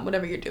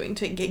 whatever you're doing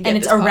to get and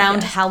it's this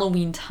around podcast.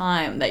 Halloween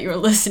time that you're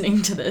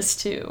listening to this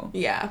too.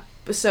 Yeah.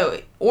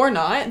 So or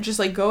not, just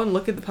like go and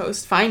look at the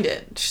post, find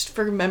it just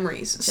for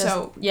memories.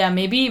 Yeah,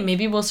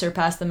 maybe we'll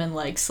surpass them in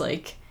likes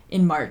like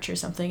in March or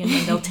something, and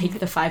then they'll take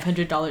the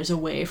 $500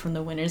 away from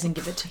the winners and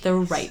give it to the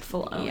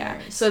rightful owners.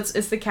 Yeah. So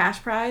it's the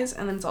cash prize,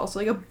 and then it's also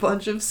like a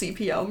bunch of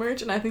CPL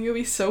merch, and I think it would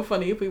be so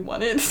funny if we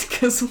won it,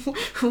 because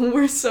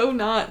we're so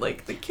not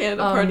like the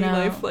Canada Party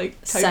Life like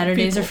type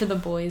Saturdays of are for the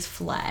boys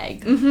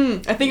flag.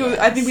 I think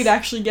I think we'd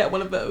actually get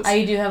one of those.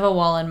 I do have a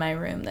wall in my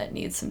room that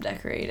needs some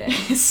decorating.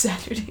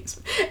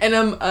 Saturdays. And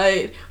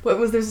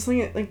there's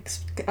something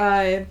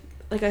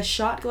like a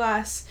shot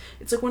glass.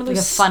 It's like one of those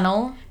Like a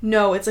funnel?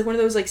 No, it's like one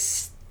of those like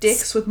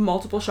sticks with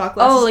multiple shot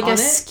glasses. Oh, like on a it.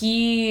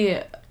 ski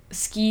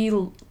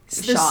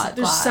shot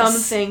There's glass.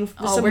 something.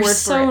 Some we're word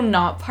so for it.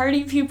 not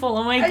party people.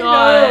 Oh my I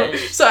gosh. know.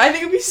 So I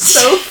think it'd be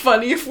so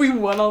funny if we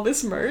won all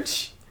this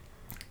merch.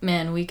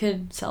 Man, we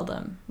could sell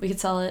them. We could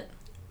sell it.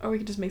 Or we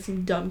could just make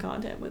some dumb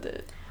content with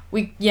it.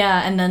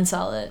 And then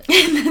sell it.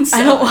 And then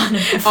I don't want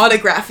to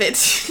autograph it.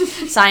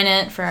 sign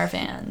it for our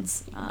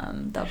fans.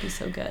 That would be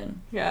so good.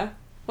 Yeah.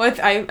 Well,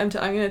 I'm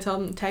gonna tell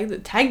them tag the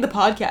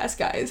podcast,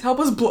 guys. Help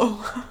us blow.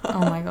 Oh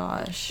my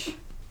gosh.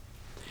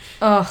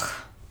 Ugh,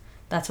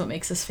 that's what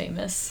makes us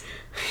famous.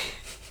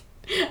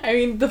 I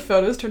mean, the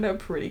photos turned out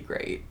pretty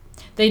great.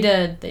 They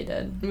did.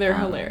 They're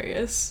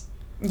hilarious.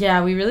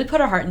 Yeah, we really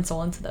put our heart and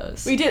soul into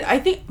those. We did. I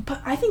think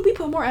we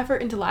put more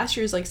effort into last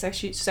year's like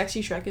sexy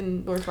Shrek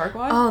and Lord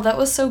Farquaad. Oh, that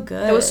was so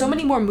good. There was so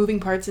many more moving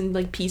parts and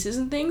like pieces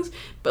and things,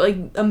 but like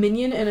a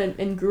Minion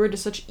and Gru are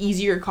just such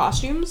easier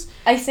costumes.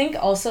 I think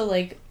also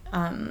like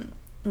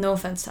no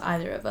offense to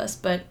either of us,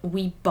 but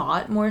we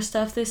bought more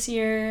stuff this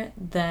year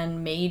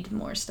than made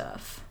more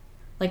stuff.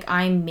 Like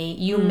made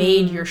your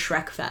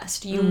Shrek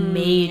vest. You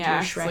made your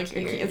Shrek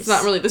ears. It's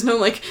not really, there's no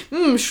like,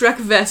 Shrek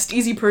vest,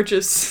 easy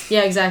purchase.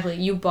 Yeah, exactly.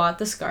 You bought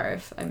the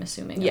scarf, I'm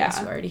assuming. Yeah.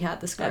 You already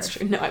had the scarf. That's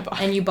true. No, I bought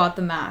it. And you bought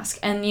the mask.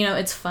 And,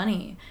 it's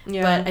funny.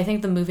 Yeah. But I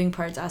think the moving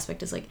parts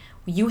aspect is like,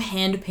 you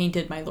hand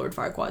painted my Lord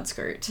Farquaad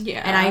skirt.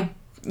 Yeah. And I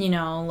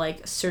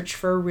searched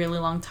for a really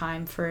long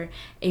time for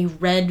a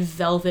red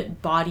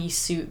velvet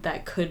bodysuit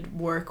that could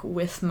work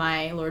with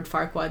my Lord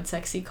Farquaad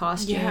sexy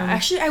costume. Yeah,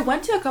 actually, I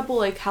went to a couple,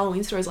 like,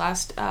 Halloween stores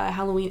last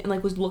Halloween and,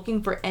 like, was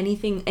looking for any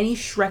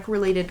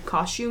Shrek-related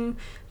costume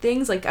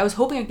things. Like, I was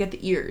hoping I'd get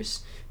the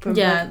ears from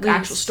the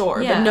actual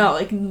store. Yeah. But no,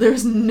 like,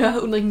 there's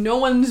no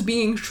one's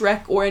being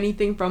Shrek or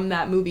anything from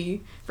that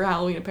movie for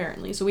Halloween,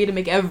 apparently. So we had to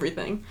make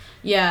everything.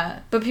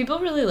 Yeah, but people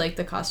really liked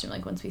the costume,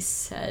 like, once we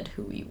said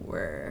who we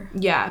were.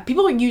 Yeah,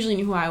 people usually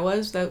knew who I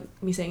was without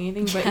me saying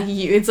anything, but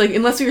it's like,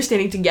 unless we were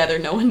standing together,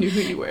 no one knew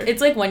who you were. It's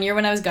like one year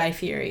when I was Guy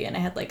Fieri, and I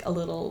had, like, a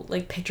little,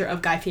 like, picture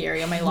of Guy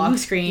Fieri on my lock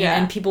screen, Yeah.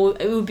 and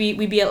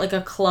we'd be at, like, a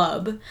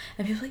club,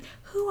 and people were like,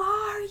 who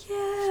are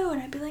you?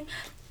 And I'd be like,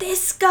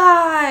 this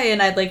guy!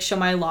 And I'd, like, show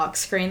my lock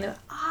screen, they're like,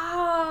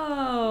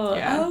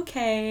 oh,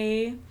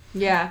 okay.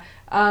 Yeah,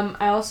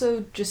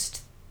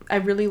 I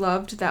really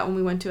loved that when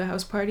we went to a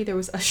house party, there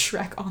was a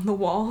Shrek on the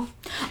wall.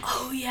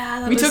 Oh,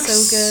 yeah, We was took so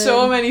good.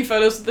 so many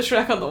photos with the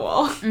Shrek on the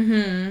wall. Mm-hmm.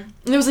 And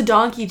there was a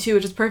donkey, too,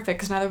 which is perfect,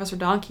 because neither of us were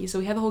donkeys, so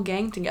we had the whole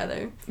gang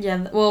together.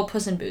 Yeah, well,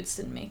 Puss in Boots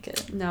didn't make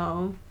it.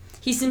 No.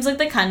 He seems like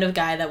the kind of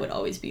guy that would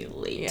always be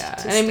late. Yeah,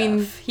 to and I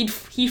mean,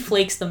 stuff. he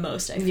flakes the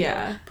most, I feel.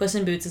 Yeah. Puss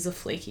in Boots is a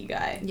flaky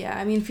guy. Yeah,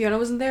 I mean, Fiona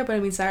wasn't there, but I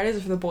mean, Saturdays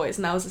are for the boys,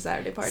 and that was a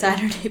Saturday party.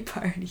 Saturday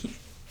party.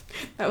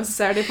 That was a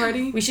Saturday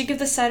party? We should give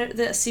the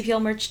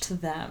CPL merch to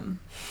them.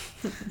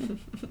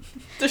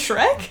 The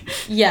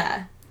Shrek?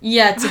 Yeah.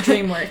 Yeah, to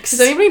DreamWorks. Does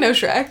anybody know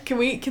Shrek?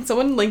 Can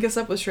someone link us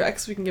up with Shrek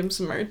so we can give them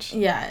some merch?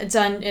 Yeah, it's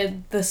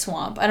on the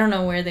swamp. I don't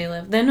know where they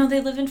live. They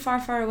live in far,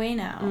 far away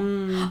now.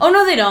 Oh,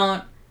 no, they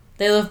don't.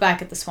 They live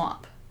back at the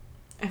swamp.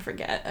 I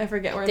forget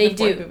where They the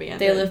fourth do. movie ended.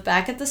 They live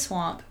back at the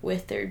swamp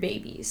with their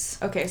babies.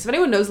 Okay, so if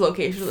anyone knows the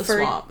location of the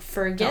swamp,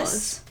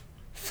 Fergus,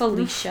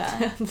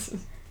 Felicia.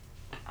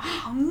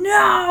 Oh,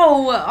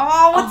 no!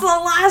 Oh, what's the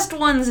last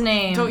one's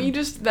name? Don't you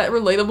just, that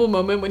relatable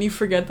moment when you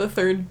forget the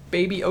third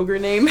baby ogre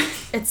name?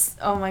 It's,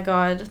 oh my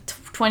god,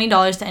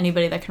 $20 to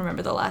anybody that can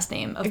remember the last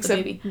name of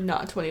Except the baby.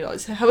 not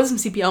 $20. How about some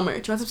CPL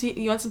merch?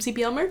 You want some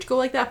CPL merch? Go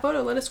like that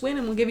photo, let us win,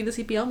 and we'll give you the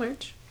CPL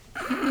merch.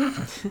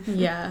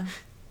 Yeah.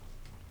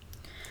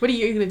 What are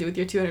you going to do with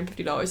your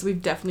 $250?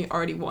 We've definitely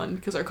already won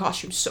because our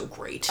costume's so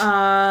great.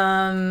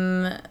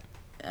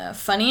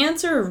 Funny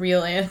answer or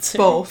real answer?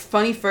 Both.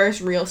 Funny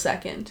first, real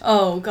second.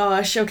 Oh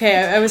gosh, okay.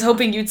 I was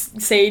hoping you'd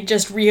say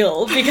just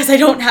real because I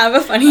don't have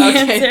a funny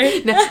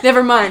answer.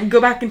 Never mind. Go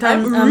back in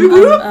time.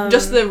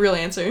 Just the real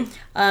answer.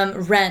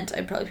 Rent.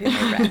 I'd probably pay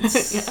my rent.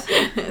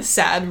 Yeah.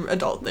 Sad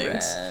adult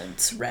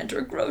things. Rent or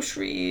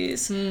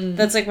groceries.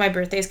 That's like my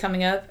birthday's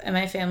coming up, and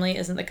my family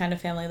isn't the kind of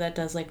family that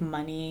does like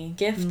money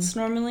gifts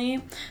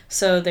normally.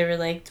 So they were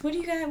like, "What do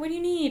you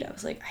need?" I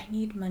was like, "I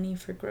need money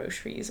for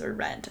groceries or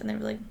rent," and they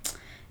were like,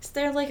 is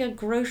there like a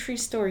grocery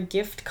store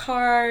gift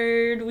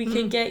card we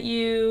could get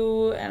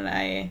you?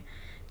 And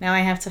now I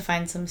have to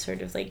find some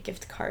sort of like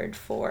gift card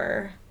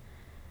for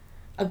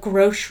a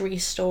grocery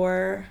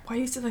store. Why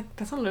do you say like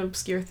that's not an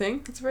obscure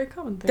thing? It's a very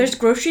common thing. There's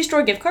grocery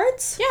store gift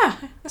cards? Yeah,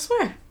 I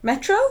swear.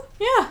 Metro?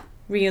 Yeah.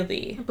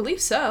 Really? I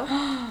believe so.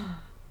 Oh,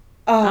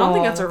 I don't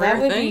think that's a rare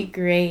thing. That would be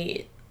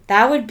great.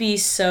 That would be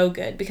so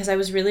good because I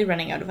was really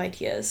running out of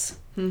ideas.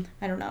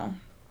 I don't know.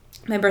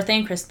 my birthday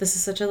and Christmas, this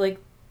is such a, like,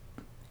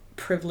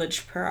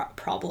 privileged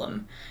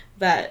problem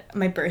that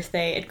my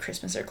birthday and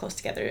Christmas are close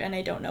together and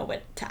I don't know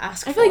what to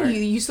ask for. I feel like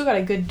you still got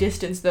a good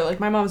distance, though. Like,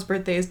 my mom's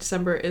birthday is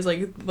December, is,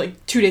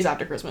 like 2 days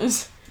after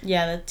Christmas.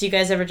 Yeah, do you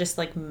guys ever just,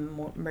 like,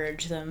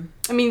 merge them?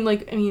 I mean,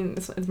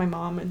 it's my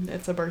mom, and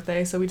it's a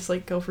birthday, so we just,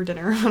 like, go for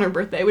dinner on her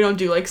birthday. We don't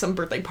do, like, some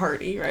birthday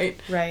party, right?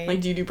 Right.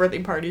 Like, do you do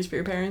birthday parties for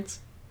your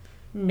parents?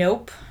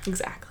 Nope.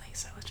 Exactly,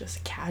 so it's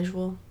just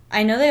casual.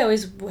 I know they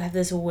always have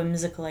this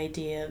whimsical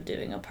idea of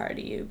doing a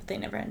party, but they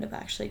never end up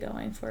actually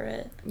going for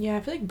it. Yeah, I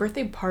feel like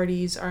birthday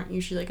parties aren't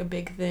usually, like, a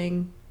big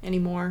thing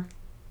anymore.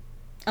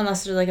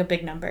 Unless they're, like, a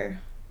big number.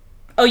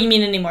 Oh, you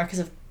mean anymore because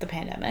of the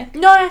pandemic?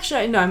 No,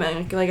 actually, no, I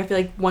mean, like, I feel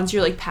like once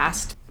you're, like,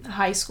 past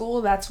high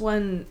school, that's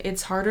when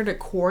it's harder to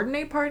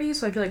coordinate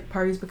parties, so I feel like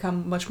parties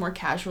become much more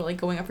casual, like,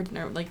 going out for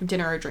dinner, like,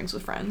 dinner or drinks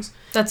with friends.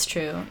 That's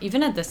true.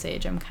 Even at this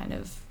age, I'm kind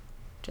of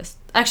just...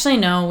 Actually,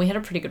 no, we had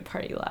a pretty good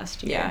party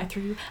last year. Yeah,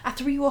 I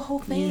threw you a whole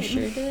thing. You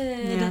sure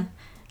did. Yeah.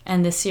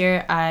 And this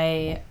year,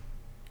 I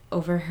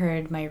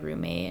overheard my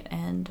roommate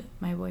and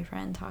my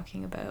boyfriend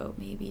talking about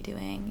maybe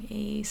doing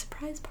a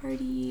surprise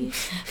party.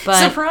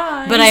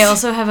 Surprise! But I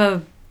also have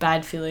a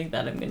bad feeling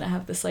that I'm gonna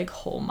have this, like,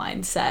 whole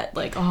mindset,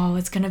 like, oh,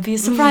 it's gonna be a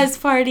surprise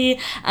party,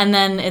 and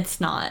then it's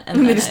not.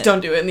 And they then just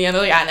don't do it in the end.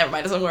 They're like, never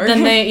mind, it doesn't work.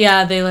 Then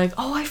they like,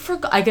 oh, I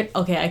forgot. I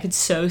could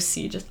so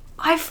see just,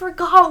 I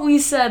forgot we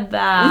said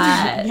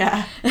that.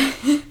 Yeah.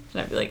 And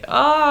I'd be like,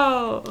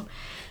 oh,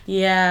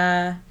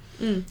 yeah.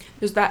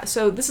 There's that.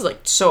 So this is, like,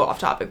 so off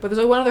topic, but there's,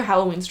 like, one other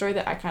Halloween story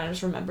that I kind of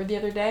just remembered the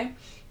other day.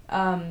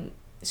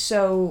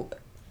 So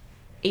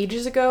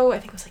ages ago, I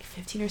think it was, like,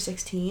 15 or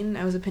 16,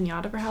 I was a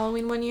piñata for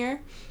Halloween one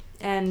year,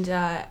 and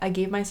I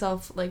gave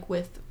myself, like,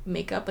 with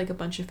makeup, like, a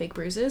bunch of fake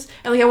bruises,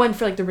 and, like, I went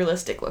for, like, the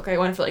realistic look. I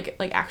went for, like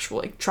actual,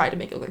 like, try to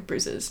make it look like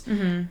bruises.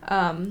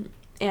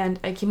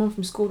 And I came home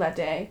from school that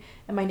day,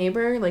 and my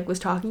neighbor, like, was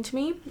talking to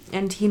me,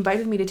 and he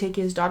invited me to take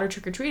his daughter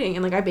trick-or-treating,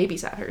 and, like, I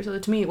babysat her, so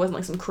to me, it wasn't,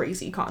 like, some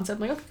crazy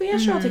concept. I'm like, okay, yeah,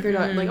 sure, I'll take her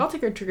daughter. Like, I'll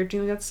take her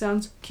trick-or-treating. That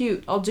sounds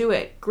cute. I'll do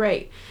it.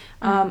 Great.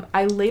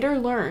 I later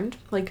learned,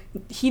 like,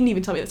 he didn't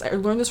even tell me this, I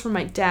learned this from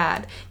my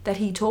dad, that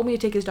he told me to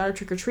take his daughter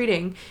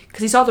trick-or-treating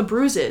because he saw the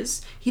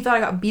bruises. He thought I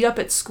got beat up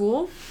at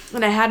school,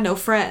 and I had no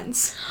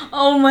friends.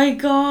 Oh my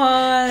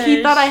god.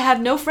 He thought I had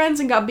no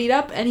friends and got beat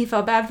up, and he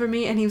felt bad for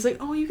me, and he was like,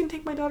 oh, you can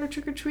take my daughter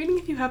trick-or-treating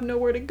if you have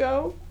nowhere to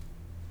go.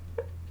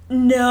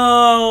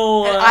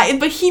 No.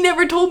 But he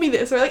never told me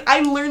this. Or, like, I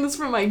learned this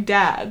from my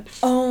dad.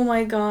 Oh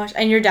my gosh.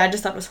 And your dad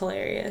just thought it was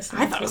hilarious.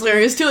 I thought it was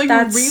hilarious too. Like,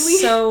 that's really?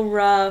 so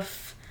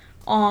rough.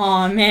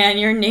 Aw, man,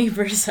 your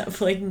neighbors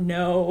have, like,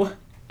 no.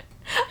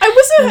 I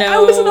was in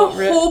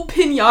a whole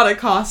piñata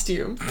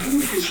costume.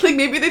 Like,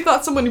 maybe they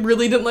thought someone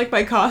really didn't like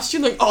my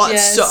costume. Like, oh, it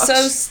sucks.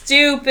 So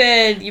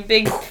stupid. You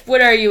big,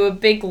 what are you, a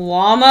big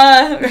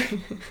llama?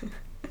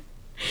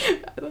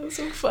 That was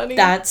so funny.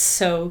 That's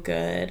so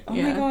good. Oh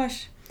my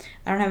gosh.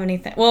 I don't have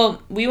anything.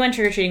 Well, we went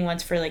trick-or-treating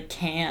once for, like,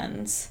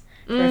 cans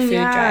for a food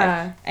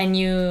drive. And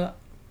you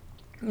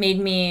made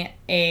me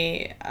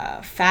a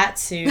fat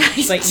suit,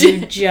 but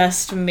you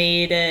just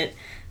made it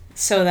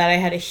so that I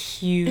had a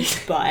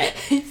huge butt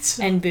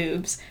and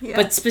boobs,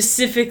 but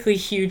specifically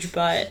huge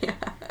butt.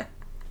 Yeah.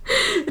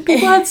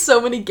 People had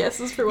so many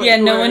guesses for what you were.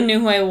 No one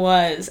knew who I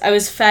was. I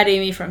was Fat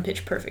Amy from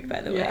Pitch Perfect,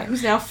 by the way. Yeah,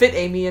 who's now Fit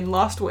Amy and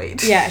lost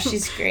weight. Yeah,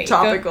 she's great.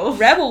 Topical.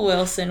 Rebel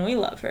Wilson, we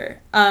love her.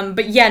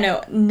 But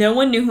yeah, no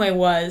one knew who I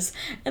was.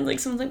 And, like,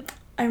 someone's like,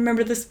 I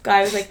remember this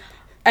guy was like,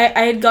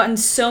 I had gotten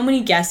so many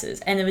guesses,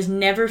 and it was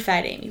never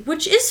Fat Amy,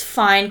 which is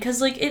fine,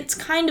 because, like, it's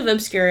kind of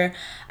obscure.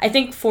 I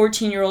think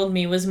 14-year-old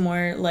me was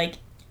more like,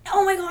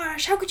 oh my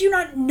gosh, how could you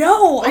not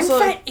know? Also,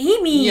 I'm Fat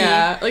Amy.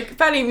 Yeah, like,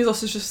 Fat Amy's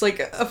also just, like,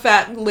 a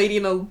fat lady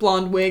in a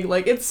blonde wig.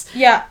 Like, it's...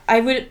 Yeah,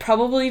 I would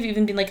probably have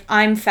even been like,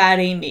 I'm Fat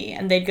Amy,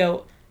 and they'd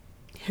go,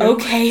 who?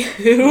 Okay,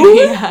 who?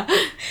 Yeah.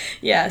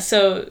 Yeah,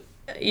 so...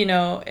 You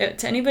know,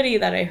 to anybody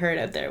that I heard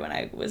out there when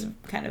I was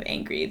kind of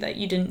angry that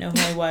you didn't know who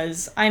I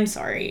was, I'm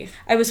sorry.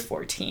 I was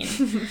 14.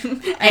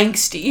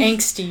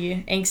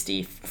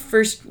 Angsty.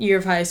 First year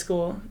of high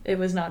school. It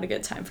was not a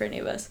good time for any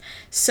of us.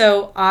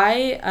 So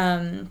I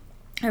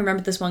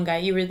remember this one guy,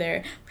 you were there,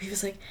 where he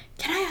was like,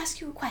 can I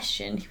ask you a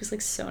question? He was, like,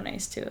 so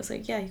nice too. I was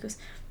like, yeah. He goes,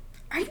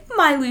 are you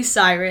Miley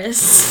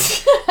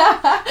Cyrus?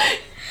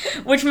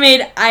 Which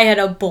made, I had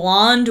a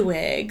blonde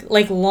wig,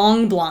 like,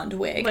 long blonde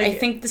wig. Like, I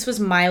think this was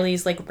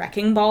Miley's, like,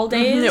 Wrecking Ball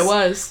days. It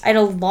was. I had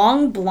a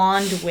long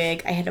blonde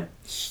wig. I had a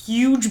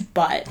huge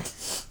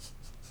butt.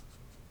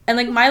 And,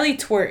 like, Miley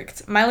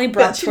twerked. Miley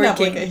brought twerking. Have,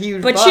 like, a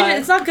huge butt.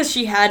 It's not because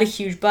she had a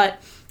huge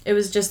butt. It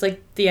was just,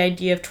 like, the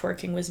idea of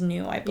twerking was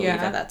new, I believe,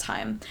 at that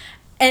time.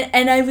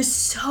 And I was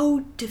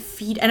so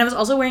defeated. And I was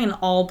also wearing an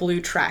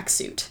all-blue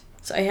tracksuit.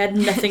 So I had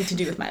nothing to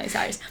do with Miley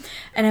Cyrus.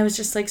 And I was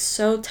just, like,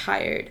 so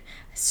tired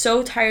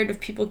of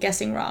people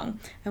guessing wrong.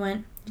 I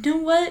went, you know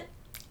what?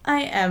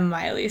 I am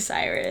Miley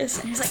Cyrus.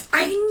 And he was like,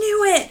 I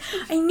knew it!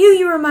 I knew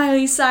you were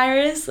Miley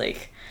Cyrus!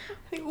 Like,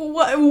 Like,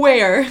 what?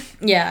 Where?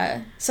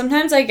 Yeah.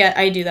 Sometimes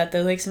I do that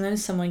though. Like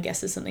sometimes someone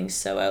guesses something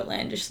so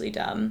outlandishly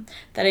dumb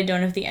that I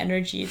don't have the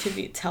energy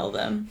to tell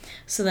them.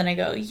 So then I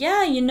go,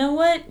 yeah, you know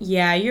what?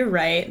 Yeah, you're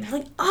right. And they're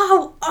like,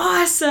 oh,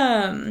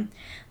 awesome.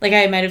 Like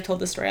I might have told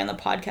the story on the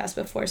podcast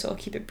before, so I'll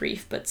keep it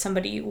brief. But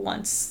somebody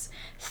once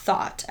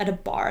thought at a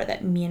bar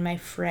that me and my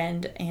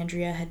friend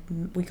Andrea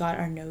we got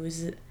our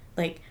nose,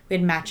 like we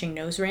had matching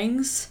nose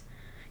rings.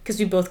 Because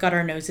we both got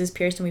our noses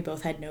pierced and we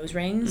both had nose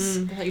rings.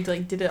 I thought you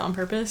like did it on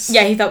purpose.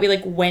 Yeah, he thought we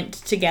like went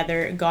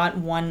together, got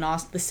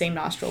the same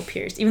nostril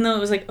pierced, even though it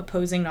was like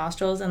opposing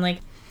nostrils. And like,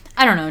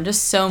 I don't know,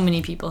 just so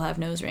many people have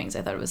nose rings.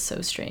 I thought it was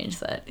so strange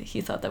that he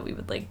thought that we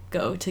would like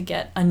go to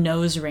get a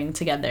nose ring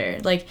together.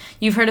 Like,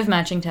 you've heard of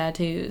matching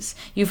tattoos,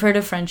 you've heard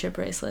of friendship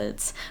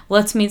bracelets.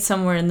 Let's meet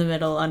somewhere in the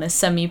middle on a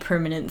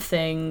semi-permanent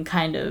thing,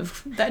 kind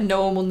of. That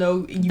no one will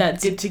know you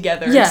did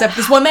together, yeah. except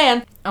this one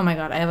man. Oh my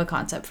god, I have a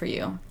concept for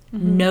you.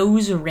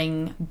 Nose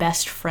ring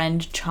best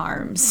friend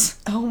charms.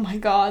 Oh my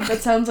god,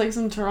 that sounds like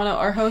some Toronto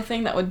Arho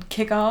thing that would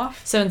kick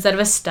off. So instead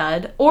of a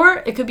stud,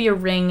 or it could be a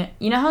ring.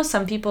 You know how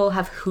some people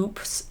have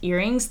hoops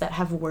earrings that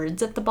have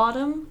words at the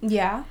bottom?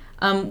 Yeah.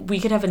 We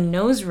could have a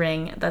nose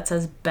ring that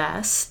says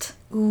best.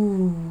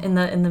 Ooh. In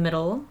the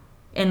middle,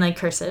 in like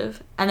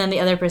cursive, and then the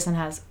other person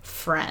has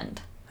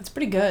friend. That's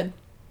pretty good.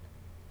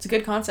 It's a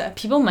good concept.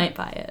 People might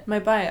buy it.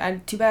 Might buy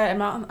it. Too bad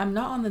I'm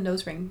not on the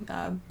nose ring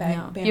bag.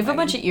 No. You have a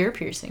bunch of ear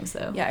piercings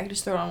though. Yeah, I could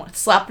just throw it on one.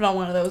 Slap it on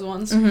one of those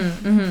ones.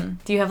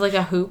 Do you have like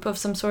a hoop of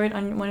some sort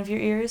on one of your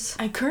ears?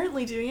 I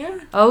currently do,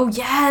 yeah. Oh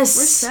yes.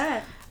 We're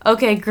set.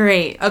 Okay,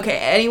 great. Okay,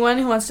 anyone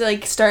who wants to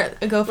like start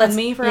a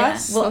GoFundMe for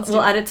us,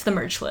 we'll add it to the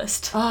merch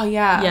list. Oh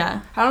yeah.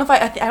 Yeah. I don't know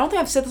if I don't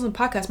think I've said this on the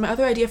podcast. My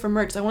other idea for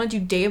merch is I want to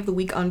do Day of the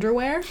Week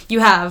underwear. You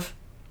have.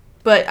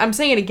 But I'm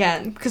saying it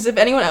again, because if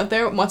anyone out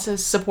there wants to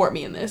support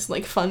me in this,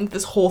 like fund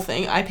this whole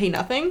thing, I pay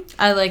nothing.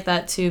 I like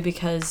that too,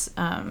 because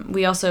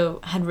we also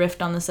had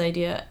riffed on this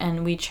idea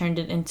and we turned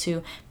it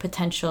into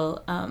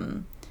potential,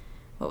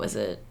 what was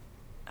it?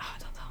 Oh,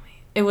 don't tell me.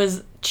 It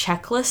was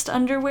checklist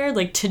underwear,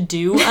 like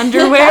to-do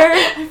underwear.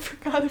 I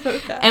forgot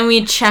about that. And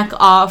we check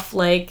off,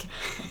 like,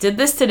 did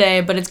this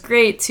today, but it's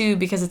great too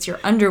because it's your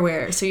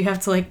underwear. So you have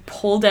to, like,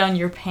 pull down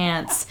your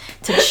pants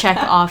to check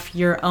off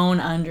your own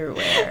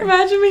underwear.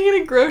 Imagine being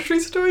in a grocery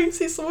store, you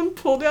see someone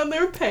pull down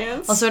their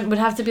pants. Also, it would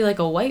have to be, like,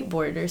 a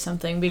whiteboard or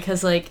something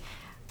because, like,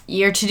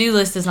 your to-do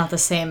list is not the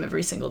same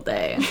every single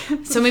day.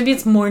 So maybe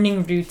it's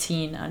morning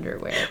routine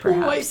underwear,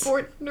 perhaps.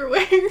 Whiteboard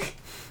underwear.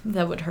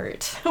 That would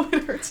hurt. That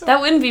would hurt so That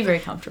wouldn't be very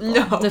comfortable.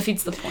 No.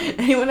 Defeats the point.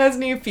 Anyone has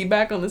any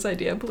feedback on this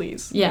idea,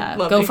 please. Yeah,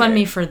 Love go to fund hear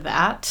me it. for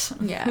that.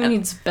 Yeah. Who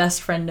needs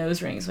best friend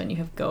nose rings when you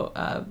have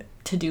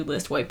to-do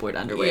list whiteboard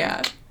underwear?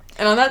 Yeah.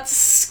 And on that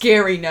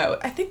scary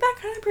note, I think that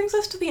kind of brings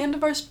us to the end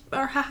of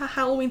our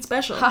Halloween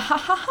special. Ha ha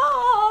ha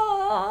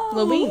ha.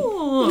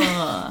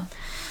 Halloween.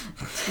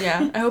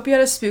 Yeah, I hope you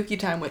had a spooky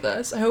time with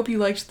us. I hope you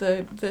liked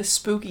the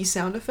spooky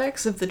sound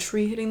effects of the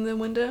tree hitting the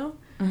window.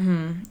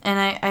 And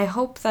I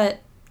hope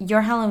that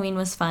your Halloween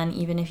was fun,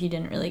 even if you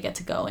didn't really get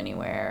to go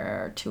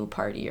anywhere or to a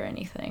party or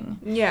anything.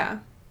 Yeah.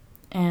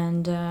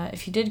 And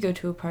if you did go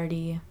to a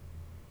party,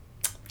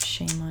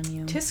 shame on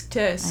you. Tisk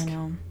tisk. I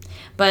know.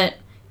 But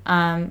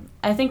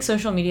I think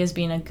social media has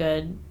been a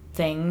good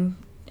thing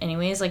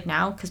anyways, like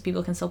now, because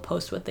people can still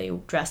post what they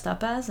dressed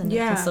up as and it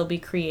can still be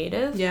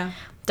creative. Yeah.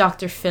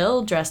 Dr.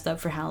 Phil dressed up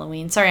for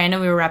Halloween. Sorry, I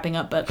know we were wrapping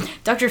up, but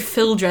Dr.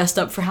 Phil dressed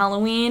up for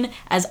Halloween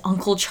as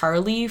Uncle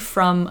Charlie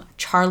from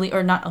Charlie,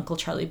 or not Uncle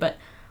Charlie, but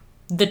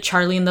the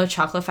Charlie in the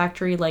Chocolate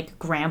Factory, like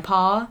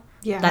grandpa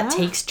that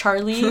takes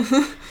Charlie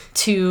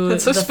to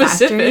That's so the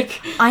specific.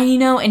 factory. I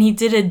know, and he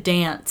did a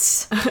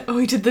dance. Oh,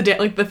 he did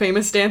like the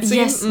famous dance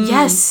scene?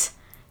 Yes.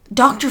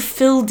 Dr.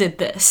 Phil did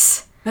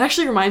this. That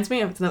actually reminds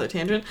me of, it's another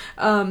tangent,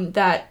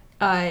 that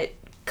I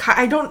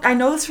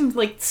know this from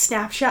like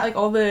Snapchat, like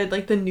all the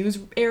like the news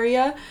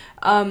area.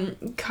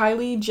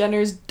 Kylie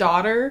Jenner's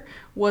daughter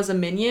was a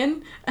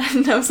minion,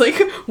 and I was like,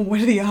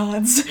 what are the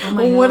odds?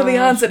 What are the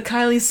odds that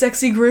Kylie's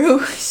sexy Gru?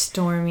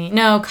 Stormy.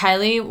 No,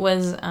 Kylie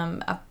was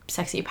a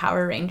sexy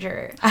Power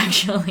Ranger,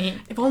 actually.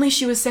 If only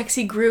she was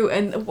sexy Gru,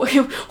 and what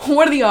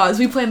are the odds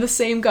we play in the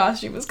same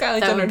costume as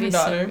Kylie Jenner and her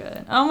daughter? So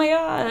good. Oh my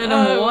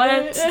god, what?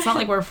 It's not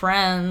like we're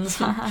friends.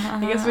 I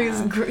guess we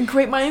just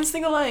great minds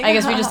think alike. I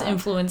guess we just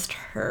influenced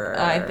her.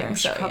 I think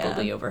so, She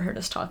probably overheard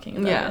us talking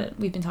about it.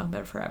 We've been talking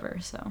about it forever,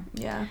 so.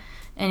 Yeah.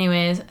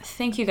 Anyways,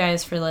 thank you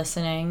guys for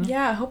listening.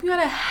 Yeah, I hope you had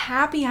a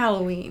happy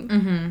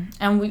Halloween.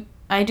 And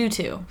I do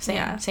too.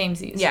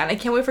 Samesies. Yeah, and I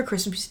can't wait for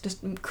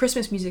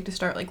Christmas music to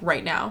start like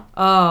right now.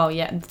 Oh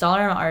yeah,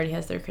 Dollarama already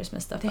has their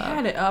Christmas stuff They up.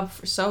 had it up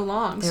for so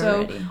long. They're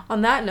so ready.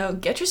 On that note,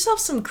 get yourself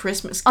some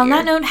Christmas gear. On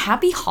that note,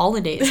 happy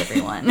holidays,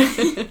 everyone.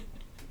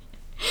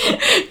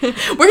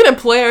 We're gonna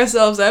play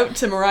ourselves out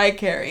to Mariah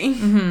Carey.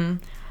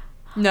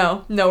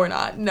 No, we're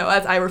not. No,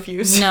 I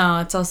refuse. No,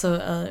 it's also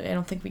I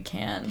don't think we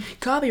can.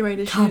 Copyright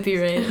issues.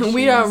 Issues.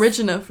 We are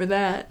original for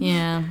that.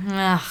 Yeah.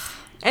 Ugh.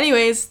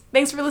 Anyways,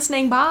 thanks for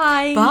listening.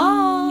 Bye.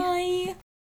 Bye.